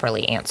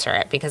properly answer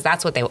it, because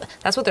that's what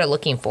they're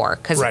looking for.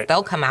 Because Right.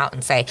 they'll come out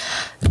and say,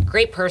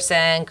 great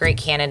person, great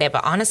candidate,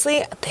 but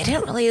honestly, they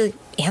didn't really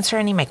answer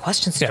any of my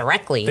questions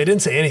directly. They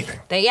didn't say anything.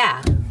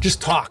 Yeah.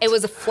 Just talked. It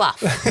was a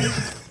fluff.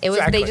 It was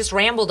Exactly. They just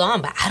rambled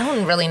on, but I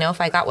don't really know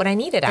if I got what I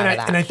needed out of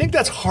that. And I think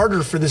that's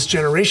harder for this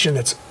generation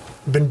that's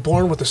been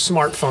born with a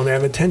smartphone. They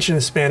have attention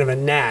span of a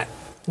gnat.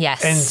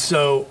 Yes. And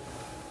so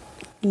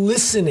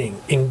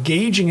listening,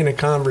 engaging in a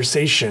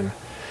conversation,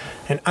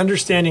 and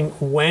understanding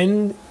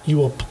when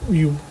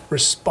you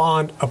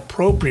respond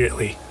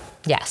appropriately.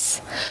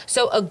 Yes.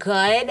 So a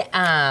good,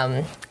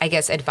 I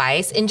guess,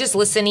 advice, and just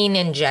listening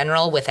in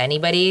general with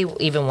anybody,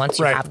 even once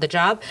you Right. have the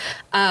job,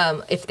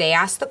 if they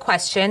ask the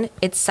question,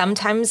 it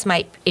sometimes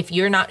might, if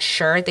you're not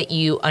sure that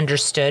you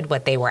understood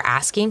what they were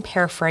asking,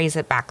 paraphrase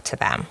it back to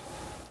them.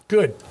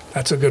 Good.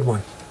 That's a good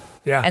one.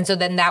 Yeah. And so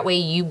then that way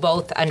you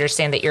both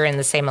understand that you're in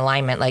the same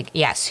alignment. Like,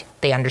 yes,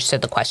 they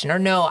understood the question, or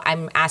no,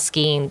 I'm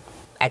asking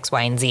X,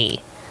 Y, and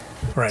Z.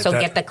 right. So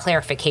get the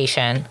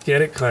clarification.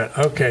 Get it clear.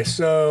 Okay.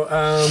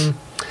 So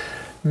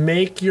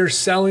make your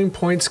selling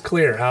points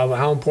clear.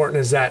 How important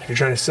is that if you're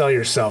trying to sell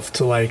yourself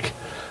to, like,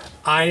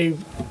 I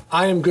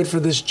am good for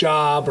this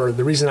job, or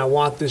the reason I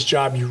want this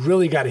job? You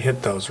really got to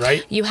hit those,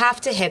 right? You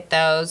have to hit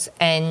those,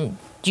 and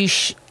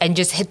and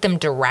just hit them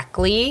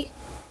directly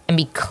and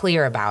be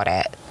clear about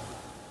it.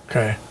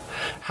 Okay.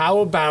 How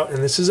about,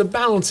 and this is a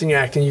balancing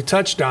act, and you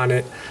touched on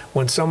it,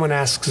 when someone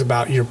asks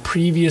about your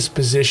previous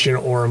position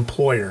or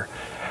employer.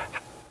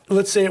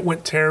 Let's say it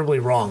went terribly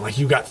wrong, like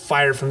you got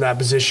fired from that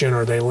position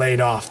or they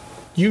laid off.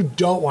 You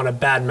don't want to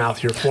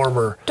badmouth your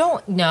former.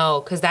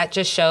 No, because that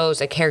just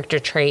shows a character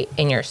trait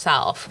in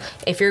yourself.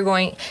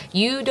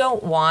 You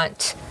don't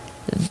want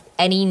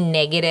any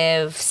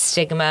negative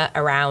stigma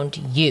around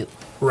you.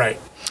 Right.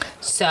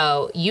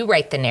 So you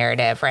write the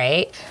narrative,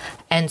 right?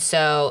 And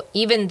so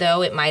even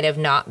though it might have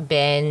not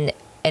been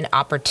an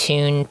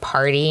opportune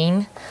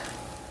parting,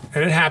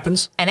 And it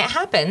happens.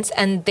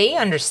 and they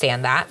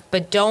understand that,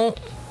 but don't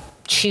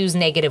choose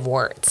negative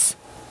words.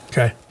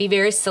 Okay. Be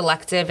very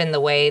selective in the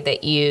way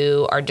that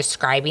you are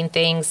describing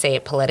things. Say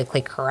it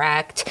politically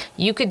correct.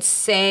 You could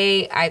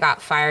say I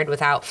got fired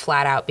without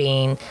flat out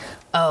being,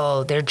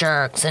 oh, they're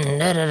jerks and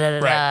da da da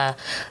da. Right.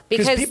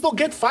 Because people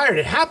get fired.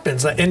 It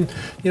happens. And,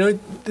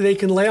 they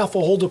can lay off a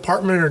whole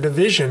department or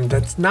division.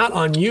 That's not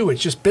on you.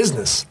 It's just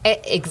business.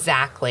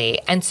 Exactly.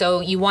 And so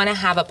you want to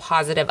have a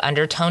positive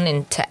undertone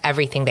into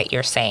everything that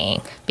you're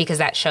saying, because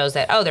that shows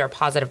that, oh, they're a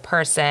positive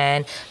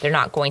person. They're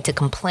not going to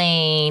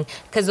complain,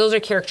 because those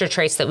are character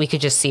traits that we could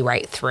just see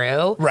right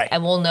through. Right.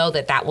 And we'll know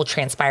that will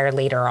transpire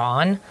later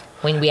on.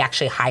 when we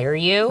actually hire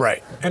you.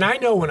 Right. And I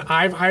know when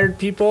I've hired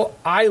people,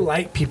 I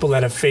like people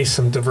that have faced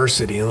some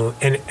diversity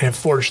and have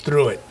forged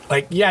through it.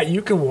 Like, yeah,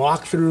 you can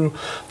walk through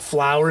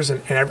flowers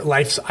and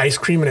life's ice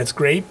cream and it's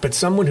great, but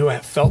someone who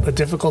had felt a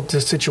difficult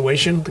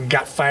situation,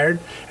 got fired,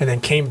 and then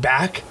came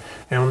back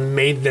and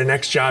made their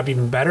next job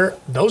even better,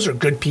 those are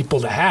good people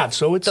to have.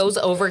 So it's those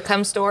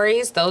overcome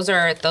stories, those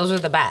are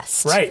the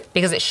best. Right.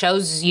 Because it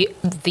shows you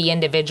the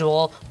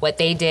individual what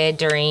they did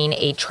during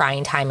a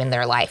trying time in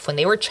their life. When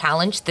they were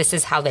challenged, this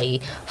is how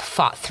they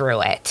fought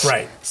through it.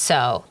 Right.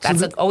 So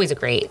that's always a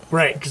great.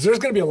 Right. Because there's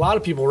going to be a lot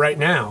of people right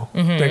now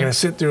that are going to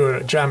sit through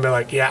a job and be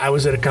like, yeah, I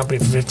was at a company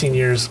for 15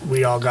 years.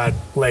 We all got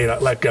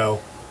let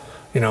go.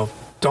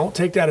 Don't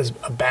take that as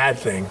a bad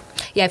thing.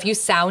 Yeah, if you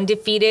sound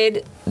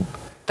defeated,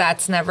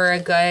 that's never a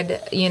good,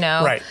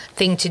 Right.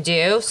 thing to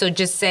do. So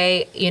just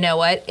say, you know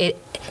what, it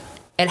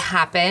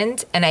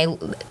happened, and I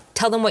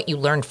tell them what you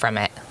learned from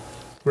it.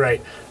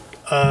 Right.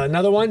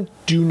 Another one,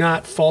 do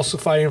not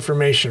falsify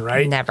information,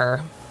 right?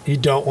 Never. You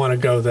don't want to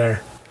go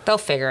there. They'll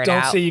figure it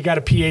out. Don't say you got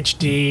a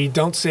PhD.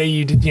 Don't say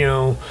you did,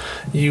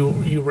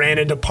 you ran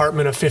a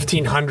department of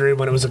 1,500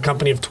 when it was a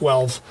company of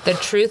 12. The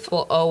truth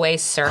will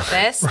always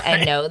surface Right.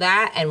 and know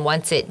that. And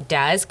once it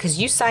does, because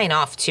you sign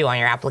off too on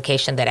your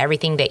application that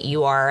everything that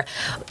you are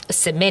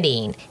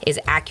submitting is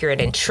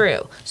accurate and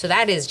true. So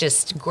that is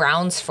just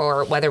grounds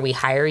for whether we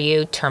hire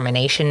you,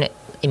 termination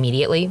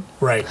immediately,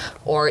 Right.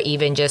 or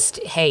even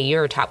just, hey,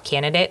 you're a top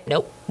candidate.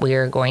 Nope,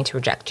 we're going to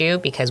reject you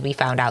because we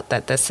found out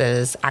that this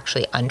is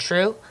actually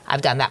untrue.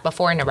 I've done that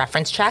before in a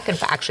reference check and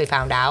actually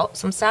found out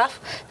some stuff.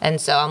 And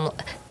so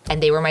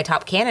and they were my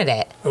top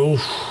candidate.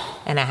 Oof.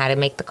 And I had to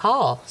make the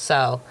call.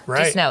 So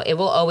Right. just know it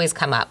will always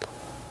come up.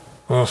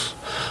 Oof.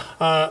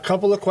 A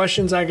couple of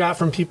questions I got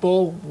from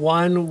people.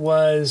 One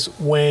was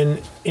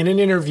when in an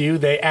interview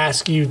they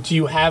ask you, do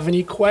you have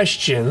any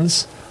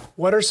questions?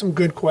 What are some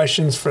good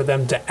questions for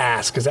them to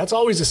ask? Because that's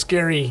always a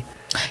scary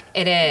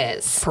It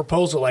is.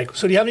 proposal. Like,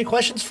 so do you have any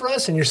questions for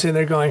us? And you're sitting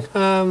there going,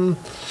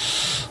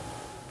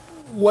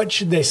 what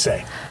should they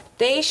say?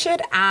 They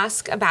should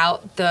ask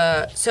about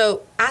the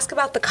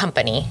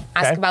company,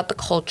 ask Okay. about the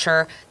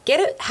culture,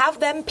 have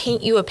them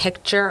paint you a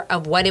picture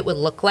of what it would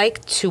look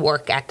like to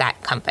work at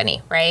that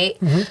company, right?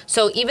 Mm-hmm.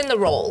 So even the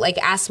role, like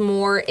ask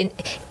more,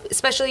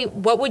 especially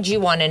what would you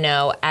want to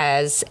know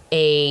as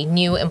a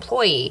new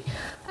employee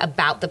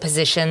about the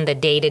position, the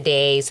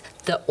day-to-days,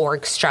 the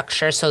org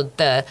structure, so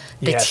the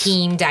Yes.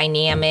 team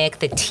dynamic,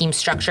 the team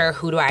structure.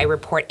 Who do I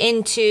report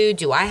into?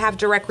 Do I have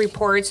direct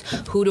reports?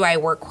 Who do I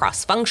work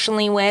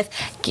cross-functionally with?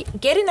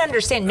 Get an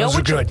understanding. Those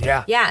are good,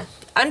 yeah. Yeah.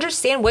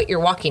 Understand what you're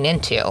walking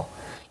into. You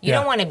Yeah.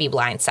 don't want to be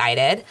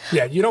blindsided.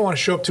 Yeah, you don't want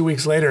to show up 2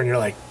 weeks later and you're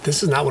like,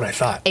 this is not what I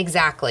thought.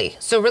 Exactly.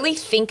 So really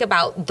think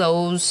about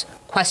those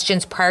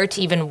questions prior to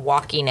even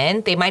walking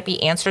in. They might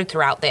be answered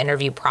throughout the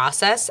interview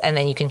process, and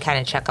then you can kind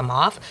of check them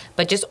off.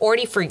 But just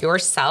already for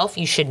yourself,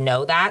 you should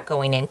know that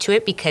going into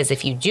it, because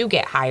if you do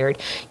get hired,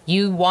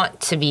 you want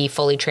to be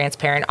fully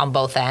transparent on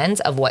both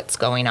ends of what's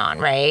going on,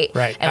 right?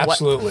 Right, And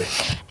absolutely.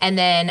 And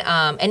then,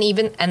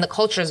 and the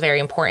culture is very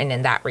important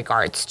in that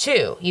regards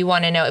too. You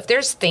want to know if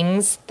there's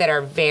things that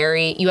are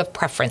you have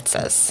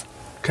preferences.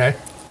 Okay.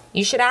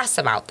 You should ask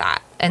about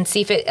that and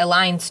see if it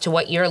aligns to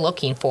what you're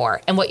looking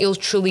for and what you'll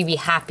truly be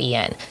happy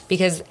in.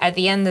 Because at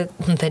the end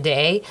of the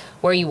day,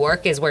 where you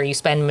work is where you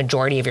spend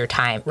majority of your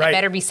time. Right. It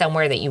better be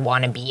somewhere that you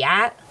want to be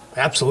at.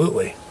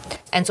 Absolutely.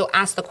 And so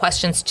ask the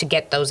questions to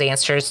get those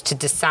answers to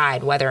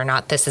decide whether or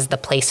not this is the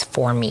place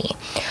for me.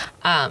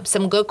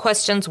 Some good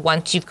questions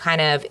once you've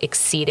kind of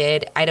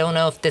exceeded. I don't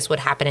know if this would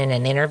happen in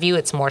an interview.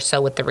 It's more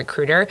so with the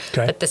recruiter.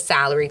 Okay. But the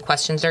salary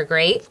questions are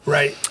great.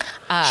 Right.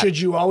 Should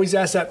you always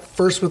ask that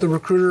first with the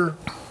recruiter?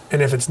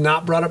 And if it's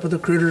not brought up with the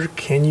recruiter,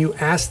 can you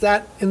ask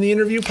that in the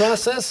interview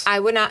process? I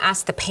would not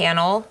ask the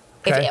panel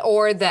Okay.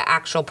 or the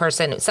actual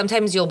person.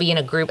 Sometimes you'll be in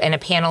a group, and a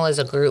panel is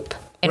a group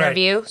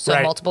interview. Right, So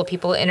right. multiple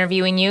people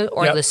interviewing you,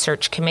 or Yep. the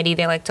search committee,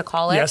 they like to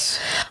call it. Yes.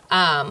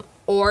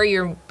 Or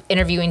you're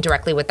interviewing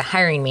directly with the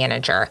hiring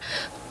manager.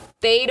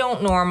 They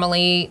don't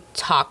normally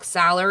talk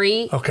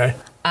salary Okay.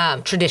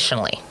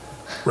 traditionally.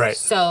 Right.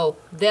 So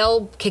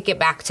they'll kick it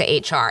back to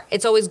HR.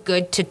 It's always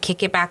good to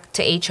kick it back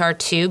to HR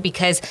too,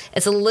 because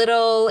it's a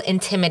little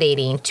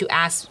intimidating to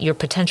ask your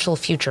potential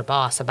future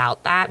boss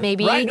about that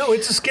maybe. Right. No,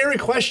 it's a scary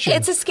question.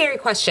 It's a scary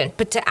question,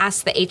 but to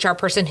ask the HR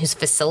person who's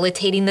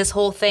facilitating this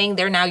whole thing,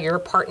 they're now your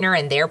partner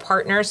and their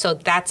partner, so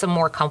that's a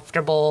more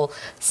comfortable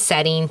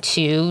setting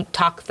to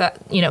talk the,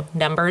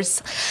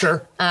 numbers.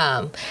 Sure.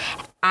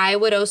 I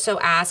would also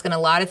ask, and a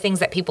lot of things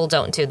that people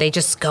don't do, they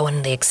just go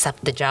and they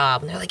accept the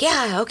job. And they're like,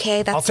 yeah,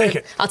 okay, that's I'll take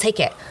good. it. I'll take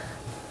it.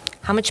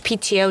 How much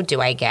PTO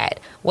do I get?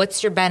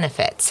 What's your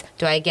benefits?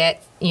 Do I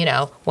get,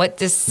 what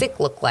does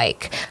sick look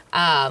like?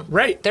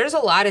 Right. There's a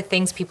lot of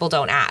things people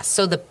don't ask.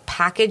 So the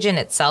package in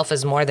itself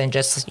is more than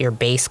just your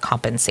base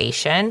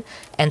compensation.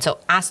 And so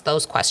ask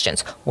those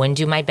questions. When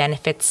do my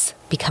benefits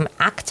become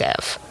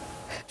active?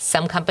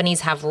 Some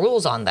companies have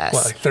rules on this.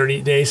 What, like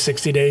 30 days,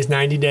 60 days,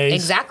 90 days?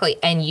 Exactly.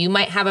 And you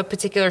might have a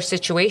particular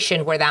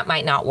situation where that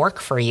might not work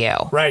for you.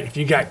 Right. If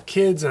you got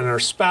kids and a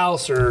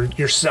spouse or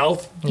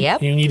yourself,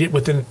 Yep. you need it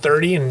within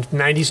 30 and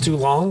 90 is too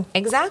long.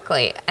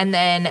 Exactly. And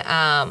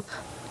then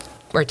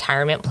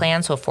retirement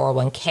plan, so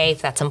 401k,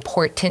 if that's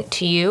important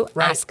to you,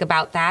 Right. ask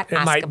about that, It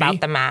ask might about be.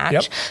 the match.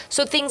 Yep.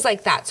 So things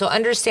like that. So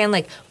understand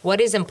like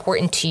what is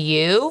important to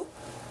you,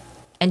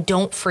 and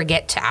don't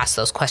forget to ask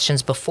those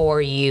questions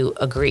before you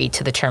agree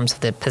to the terms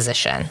of the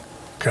position.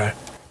 Okay.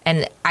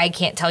 And I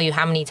can't tell you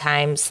how many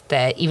times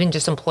that even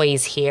just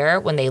employees here,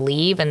 when they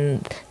leave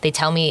and they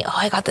tell me, oh,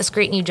 I got this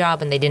great new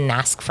job, and they didn't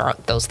ask for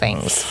those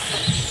things.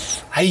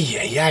 Ay,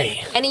 ay,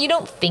 ay. And you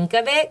don't think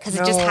of it because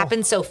it just No.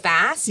 happens so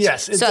fast.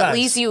 Yes, it So does. at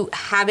least you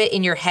have it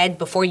in your head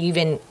before you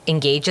even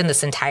engage in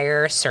this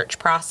entire search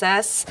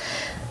process.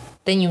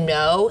 Then you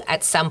know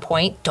at some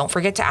point, don't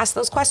forget to ask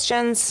those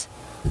questions.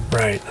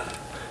 Right.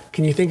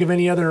 Can you think of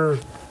any other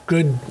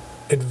good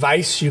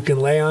advice you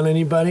can lay on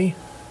anybody?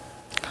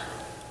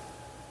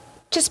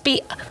 Just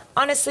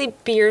honestly,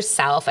 be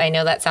yourself. I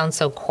know that sounds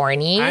so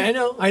corny. I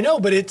know,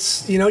 but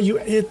it's,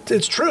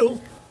 it's true.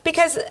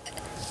 Because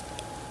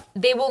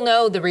they will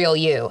know the real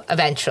you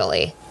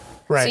eventually.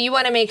 Right. So you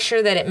want to make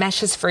sure that it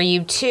meshes for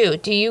you too.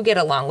 Do you get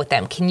along with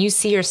them? Can you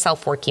see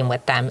yourself working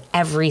with them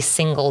every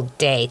single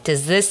day?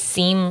 Does this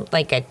seem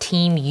like a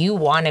team you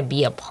want to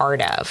be a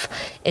part of?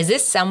 Is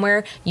this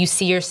somewhere you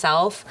see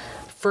yourself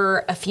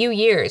for a few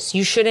years?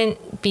 You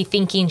shouldn't be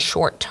thinking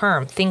short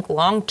term. Think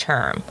long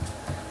term.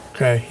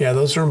 Okay. Yeah,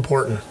 those are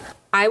important.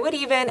 I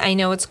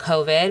know it's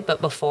COVID,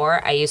 but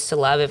before I used to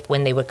love it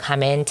when they would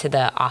come into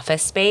the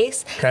office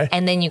space. Okay.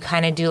 And then you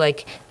kind of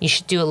you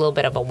should do a little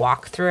bit of a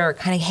walkthrough or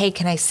kind of, hey,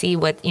 can I see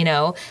what,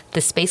 the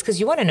space? Because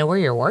you want to know where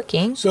you're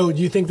working. So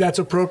do you think that's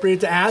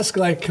appropriate to ask?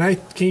 Like, can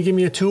you give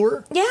me a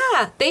tour?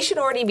 Yeah, they should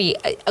already be,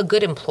 a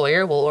good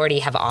employer will already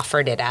have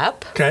offered it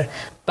up. Okay.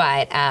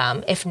 But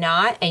if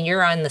not, and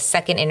you're on the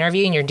second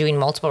interview and you're doing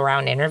multiple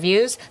round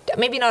interviews,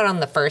 maybe not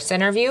on the first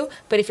interview,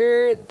 but if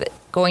you're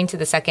going to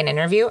the second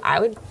interview, I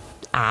would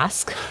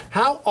ask.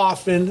 How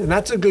often, and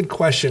that's a good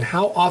question,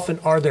 how often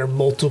are there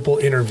multiple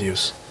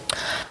interviews?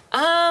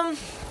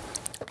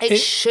 It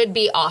should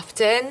be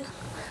often.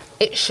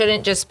 It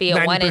shouldn't just be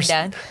a one and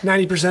done.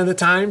 90% of the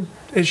time,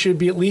 it should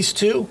be at least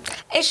two.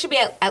 It should be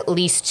at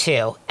least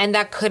two. And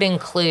that could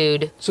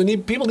include, So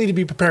people need to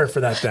be prepared for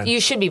that then.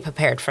 you should be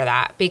prepared for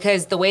that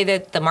because the way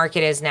that the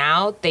market is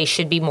now, they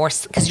should be more,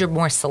 because you're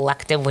more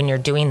selective when you're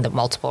doing the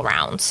multiple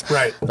rounds.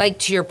 Right. Like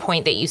to your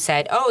point that you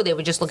said, oh, they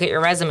would just look at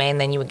your resume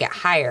and then you would get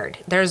hired.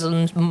 There's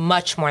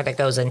much more that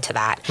goes into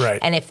that. Right.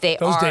 And if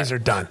Those days are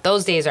done.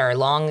 Those days are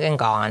long and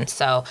gone.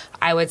 So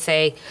I would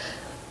say,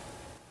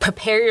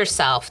 prepare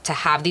yourself to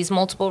have these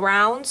multiple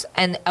rounds,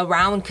 and a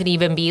round could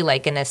even be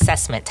like an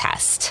assessment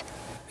test.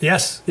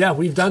 Yes. Yeah,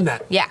 we've done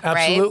that. Yeah,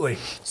 absolutely.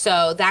 Right?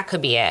 So that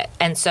could be it.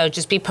 And so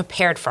just be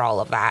prepared for all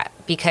of that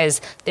because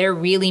they're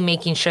really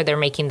making sure they're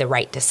making the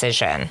right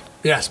decision.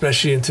 Yeah,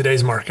 especially in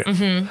today's market.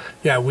 Mm-hmm.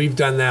 Yeah, we've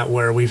done that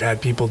where we've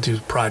had people do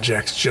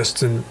projects just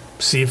to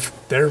see if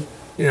they're,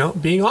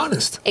 being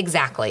honest.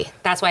 Exactly.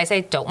 That's why I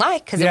say don't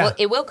lie because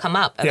it will come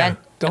up Yeah.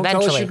 Don't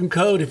eventually. tell us you can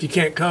code if you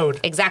can't code.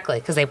 Exactly,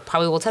 because they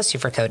probably will test you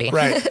for coding.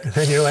 Right. And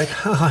then you're like,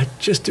 I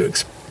just do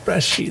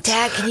express sheets.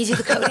 Dad, can you do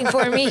the coding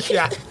for me?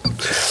 Yeah.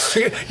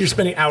 You're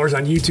spending hours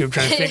on YouTube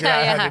trying to figure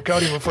out how to do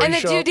coding before and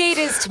you the show due up. date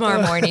is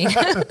tomorrow morning.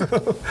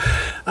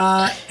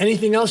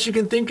 Anything else you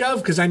can think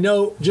of? Because I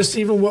know just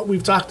even what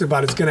we've talked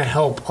about is going to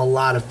help a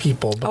lot of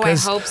people.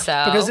 Because, I hope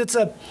so. Because it's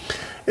a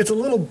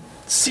little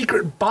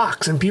secret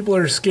box and people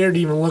are scared to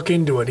even look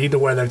into it, either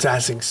whether it's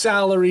asking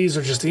salaries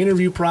or just the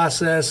interview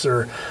process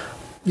or,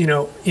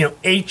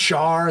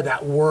 HR,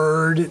 that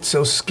word, it's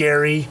so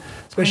scary,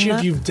 especially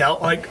if you've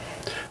dealt I've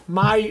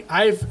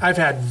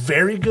had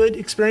very good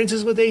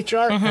experiences with HR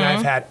and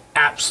I've had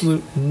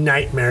absolute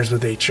nightmares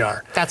with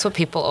HR. That's what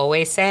people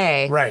always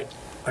say. Right.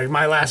 Like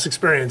my last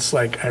experience,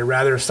 I'd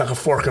rather have stuck a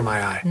fork in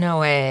my eye. No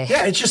way.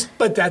 Yeah, it's just,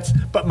 but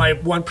my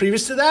one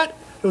previous to that,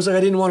 it was like I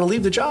didn't want to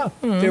leave the job.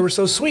 They were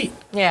so sweet.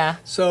 Yeah.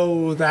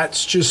 So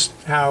that's just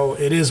how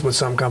it is with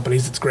some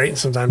companies. It's great and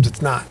sometimes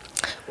it's not.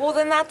 Well,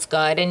 then that's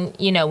good. And,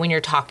 when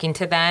you're talking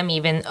to them,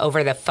 even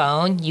over the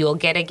phone, you'll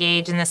get a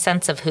gauge in the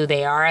sense of who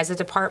they are as a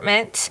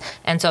department.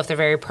 And so if they're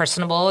very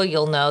personable,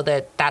 you'll know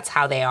that that's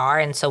how they are.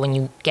 And so when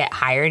you get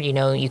hired,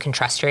 you can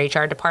trust your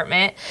HR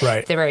department. Right.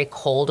 If they're very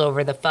cold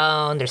over the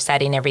phone, they're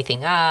setting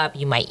everything up.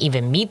 You might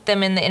even meet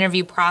them in the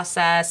interview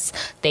process.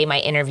 They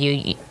might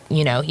interview,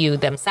 you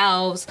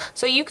themselves.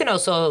 So you can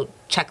also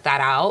check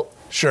that out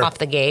off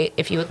the gate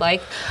if you would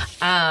like.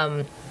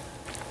 I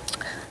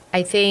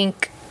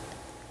think...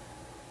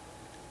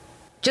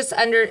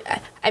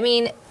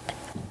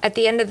 at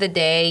the end of the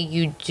day,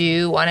 you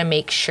do want to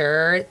make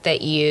sure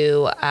that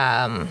you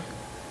are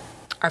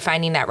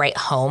finding that right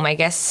home, I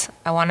guess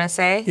I want to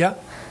say. Yeah.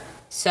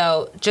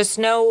 So just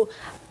know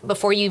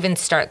before you even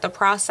start the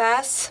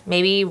process,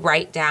 maybe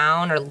write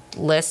down or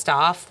list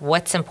off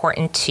what's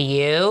important to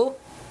you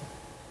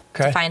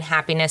Okay. to find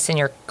happiness in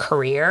your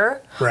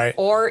career. Right.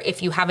 Or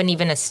if you haven't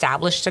even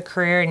established a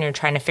career and you're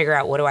trying to figure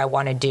out what do I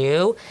want to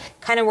do,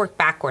 kind of work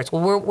backwards.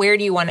 Well, where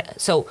do you want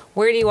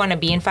to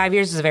be in 5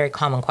 years is a very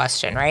common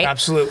question, right?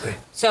 Absolutely.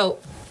 So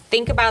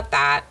think about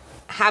that,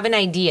 have an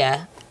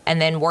idea, and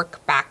then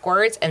work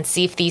backwards and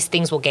see if these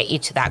things will get you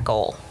to that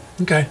goal.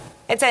 Okay.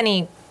 It's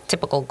any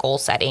typical goal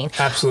setting.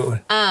 Absolutely.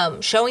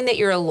 Showing that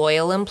you're a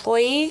loyal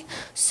employee.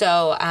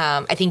 So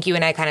I think you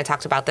and I kind of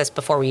talked about this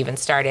before we even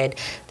started,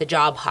 the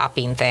job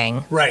hopping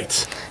thing.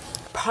 Right.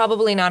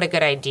 Probably not a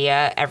good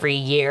idea every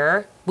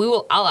year.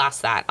 I'll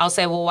ask that. I'll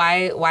say, well,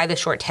 why the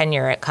short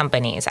tenure at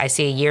companies? I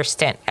see a year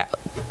stint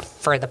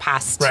for the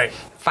past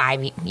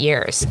 5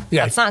 years.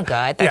 Yeah. That's not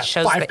good. That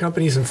shows 5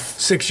 companies in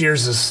 6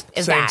 years is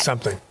saying bad.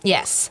 something.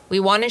 Yes. We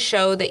want to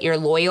show that you're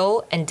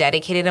loyal and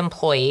dedicated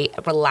employee,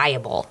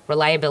 reliable.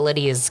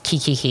 Reliability is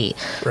key.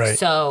 Right.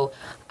 So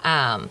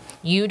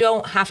you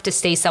don't have to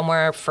stay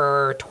somewhere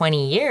for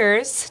 20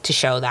 years to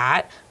show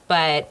that.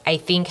 But I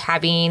think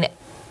having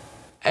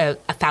a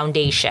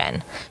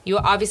foundation, you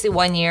obviously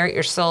 1 year,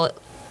 you're still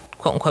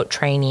quote unquote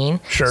training.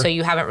 Sure. So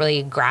you haven't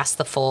really grasped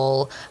the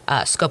full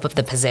scope of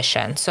the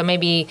position. So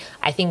maybe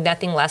I think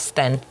nothing less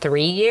than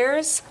 3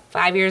 years.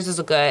 5 years is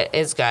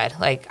good.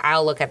 Like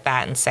I'll look at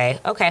that and say,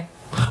 okay.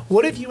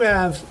 What if you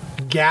have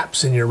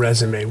gaps in your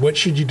resume? What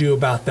should you do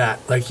about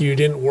that? Like you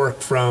didn't work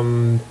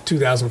from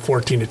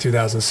 2014 to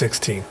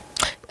 2016.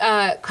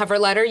 Cover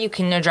letter, you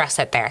can address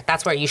it there.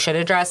 That's where you should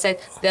address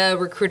it. The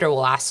recruiter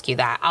will ask you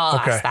that. I'll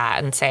ask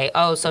that and say,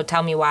 oh, so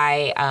tell me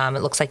why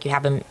it looks like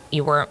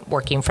you weren't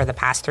working for the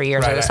past 3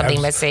 years, or there's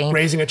something missing.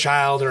 Raising a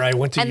child, or I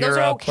went to and Europe.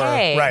 Those are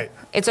okay. Right.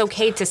 It's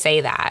okay to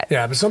say that.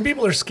 Yeah, but some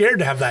people are scared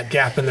to have that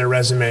gap in their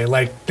resume.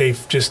 Like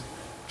they've just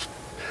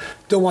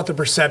don't want the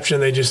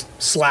perception they just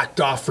slacked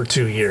off for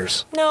 2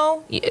 years.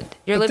 No,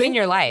 you're living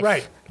your life.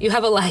 Right. You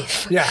have a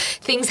life. Yeah.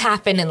 Things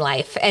happen in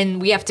life,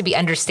 and we have to be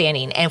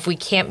understanding. And if we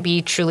can't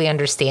be truly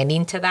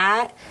understanding to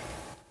that,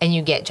 and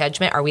you get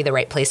judgment, are we the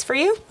right place for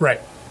you?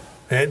 Right.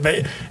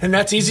 And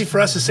that's easy for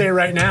us to say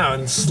right now,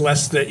 and it's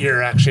less that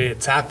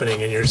it's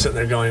happening, and you're sitting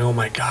there going, oh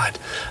my God,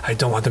 I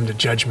don't want them to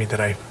judge me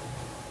that I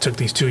took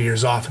these 2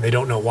 years off, and they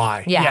don't know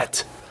why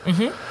yet.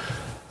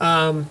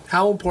 Mm-hmm.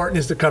 How important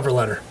is the cover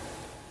letter?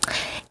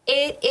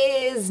 It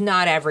is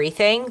not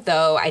everything,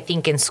 though I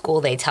think in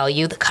school they tell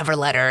you the cover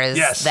letter is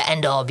the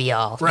end-all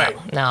be-all.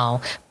 Right.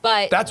 No.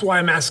 But that's why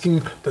I'm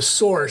asking the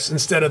source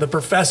instead of the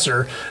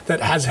professor that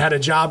has had a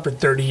job for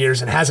 30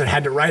 years and hasn't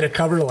had to write a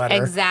cover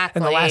letter. Exactly.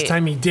 And the last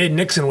time he did,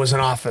 Nixon was in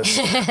office.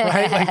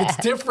 Right? Like it's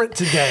different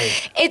today.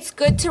 It's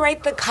good to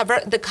write the cover.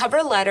 The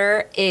cover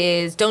letter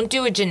don't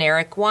do a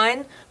generic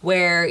one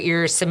where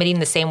you're submitting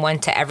the same one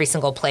to every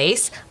single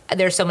place.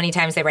 There's so many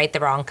times they write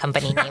the wrong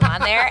company name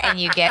on there, and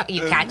you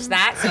catch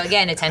that. So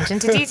again, attention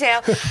to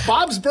detail.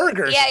 Bob's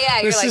Burgers. Yeah.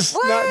 You're like,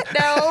 what?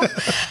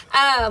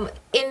 No.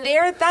 In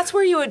there, that's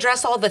where you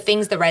address all the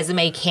things the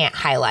resume can't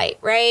highlight,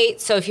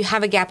 right? So if you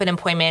have a gap in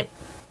employment,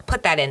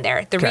 put that in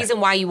there. The reason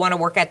why you want to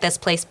work at this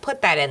place,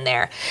 put that in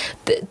there.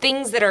 The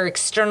things that are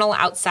external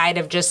outside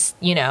of just,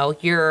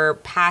 your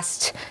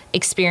past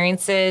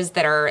experiences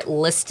that are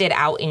listed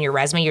out in your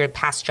resume, your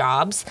past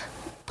jobs,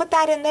 put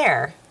that in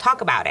there.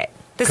 Talk about it.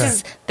 This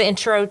is the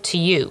intro to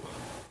you.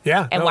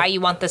 Yeah. And why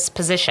you want this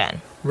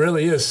position.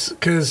 Really is.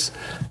 Because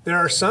there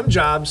are some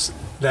jobs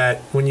that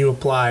when you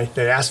apply,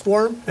 they ask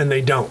for them and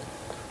they don't.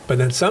 But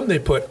then some they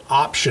put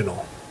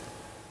optional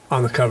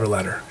on the cover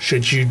letter.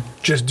 Should you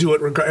just do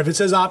it? If it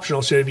says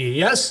optional, should it be a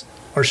yes?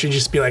 Or should you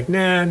just be like,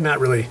 nah,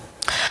 not really?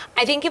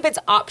 I think if it's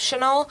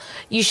optional,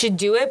 you should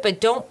do it. But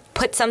don't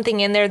put something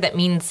in there that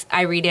means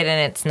I read it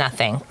and it's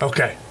nothing.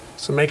 Okay.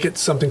 So make it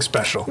something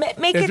special.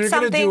 If you're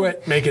going to do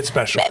it, make it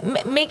special.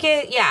 Make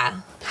it, yeah.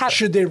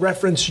 Should they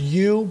reference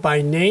you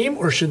by name,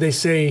 or should they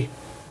say,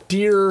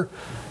 dear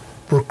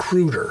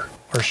recruiter?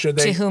 Or should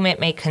they? To whom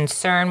it may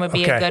concern would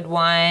be a good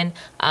one.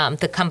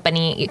 The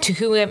company, to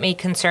whom it may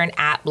concern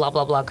at blah,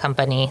 blah, blah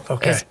company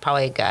is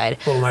probably good. A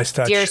little nice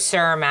touch. Dear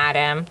sir,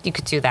 madam. You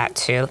could do that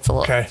too. It's a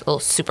little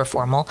super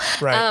formal.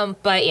 Right.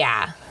 But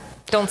yeah,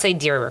 don't say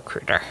dear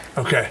recruiter.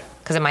 Okay.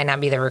 Because it might not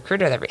be the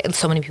recruiter.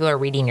 So many people are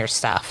reading your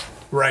stuff.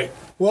 Right.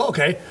 Well,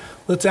 okay.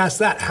 Let's ask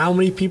that. How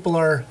many people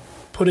are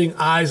putting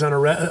eyes on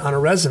a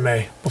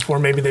resume before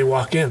maybe they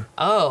walk in?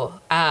 Oh,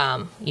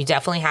 you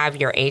definitely have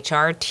your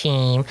HR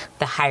team,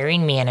 the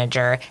hiring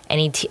manager,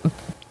 any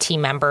team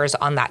members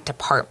on that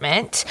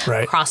department,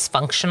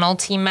 cross-functional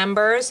team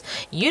members.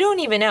 You don't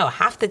even know.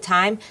 Half the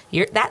time,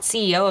 that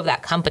CEO of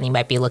that company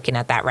might be looking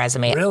at that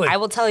resume. Really? I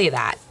will tell you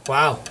that.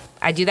 Wow.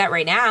 I do that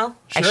right now.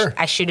 Sure.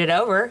 I shoot it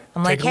over.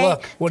 I'm like, hey,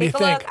 look. What do you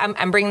think?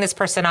 I'm bringing this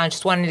person on.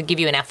 Just wanted to give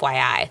you an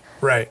FYI.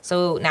 Right.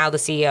 So now the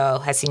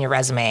CEO has seen your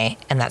resume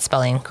and that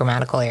spelling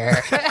grammatical error.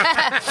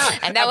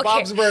 And that at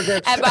Bob's Burgers.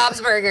 At Bob's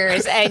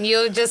Burgers. And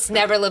you just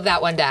never live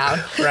that one down.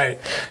 Right.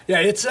 Yeah,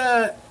 it's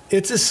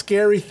a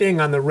scary thing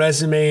on the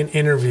resume and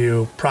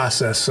interview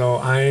process. So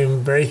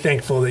I'm very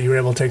thankful that you were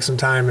able to take some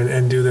time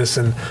and do this,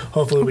 and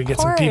hopefully we get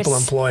some people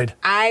employed.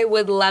 I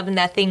would love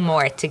nothing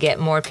more to get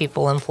more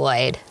people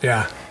employed.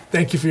 Yeah.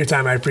 Thank you for your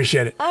time. I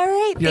appreciate it. All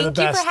right. You're Thank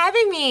the you best. for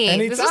having me.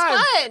 Anytime. This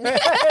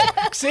was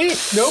fun.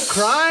 See, no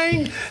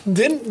crying.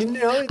 Didn't you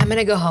know? I'm going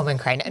to go home and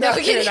cry now. No, I'm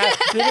You're kidding.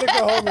 going to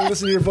go home and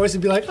listen to your voice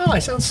and be like, oh, I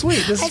sound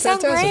sweet. This is I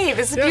sound fantastic. great.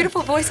 This is a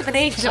beautiful voice of an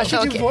angel. I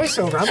should do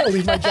voiceover. I'm going to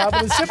leave my job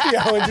in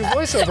Incipio and do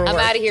voiceover I'm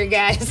work. out of here,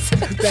 guys.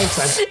 Thanks,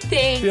 son.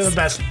 Thanks. You're the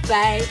best.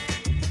 Bye.